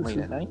it's late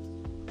at night.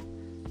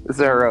 This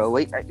is our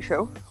late night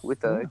show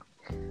with a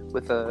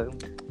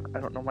I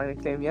don't know my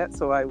nickname yet,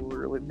 so I will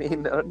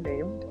remain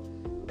unnamed.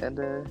 And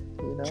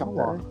you know,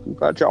 Jawa. We've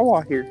got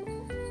Jawa here.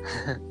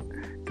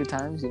 Good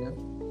times, you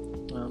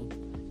know.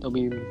 There'll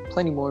be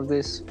plenty more of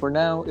this. For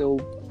now, it'll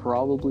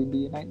probably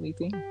be a nightly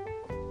thing,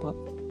 but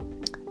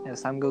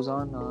as time goes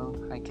on,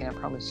 I can't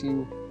promise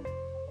you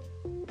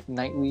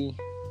nightly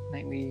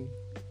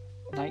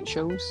night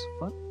shows.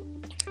 But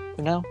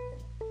for now,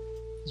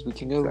 as we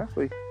can go,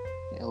 Exactly.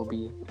 It'll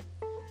be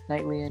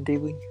nightly and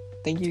daily.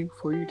 Thank you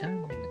for your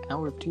time. An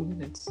hour of 2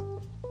 minutes.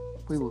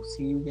 We will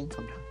see you again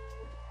sometime.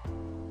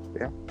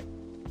 Yeah.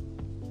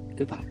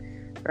 Goodbye.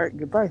 All right.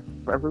 Goodbye,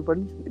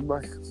 everybody.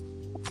 Goodbye.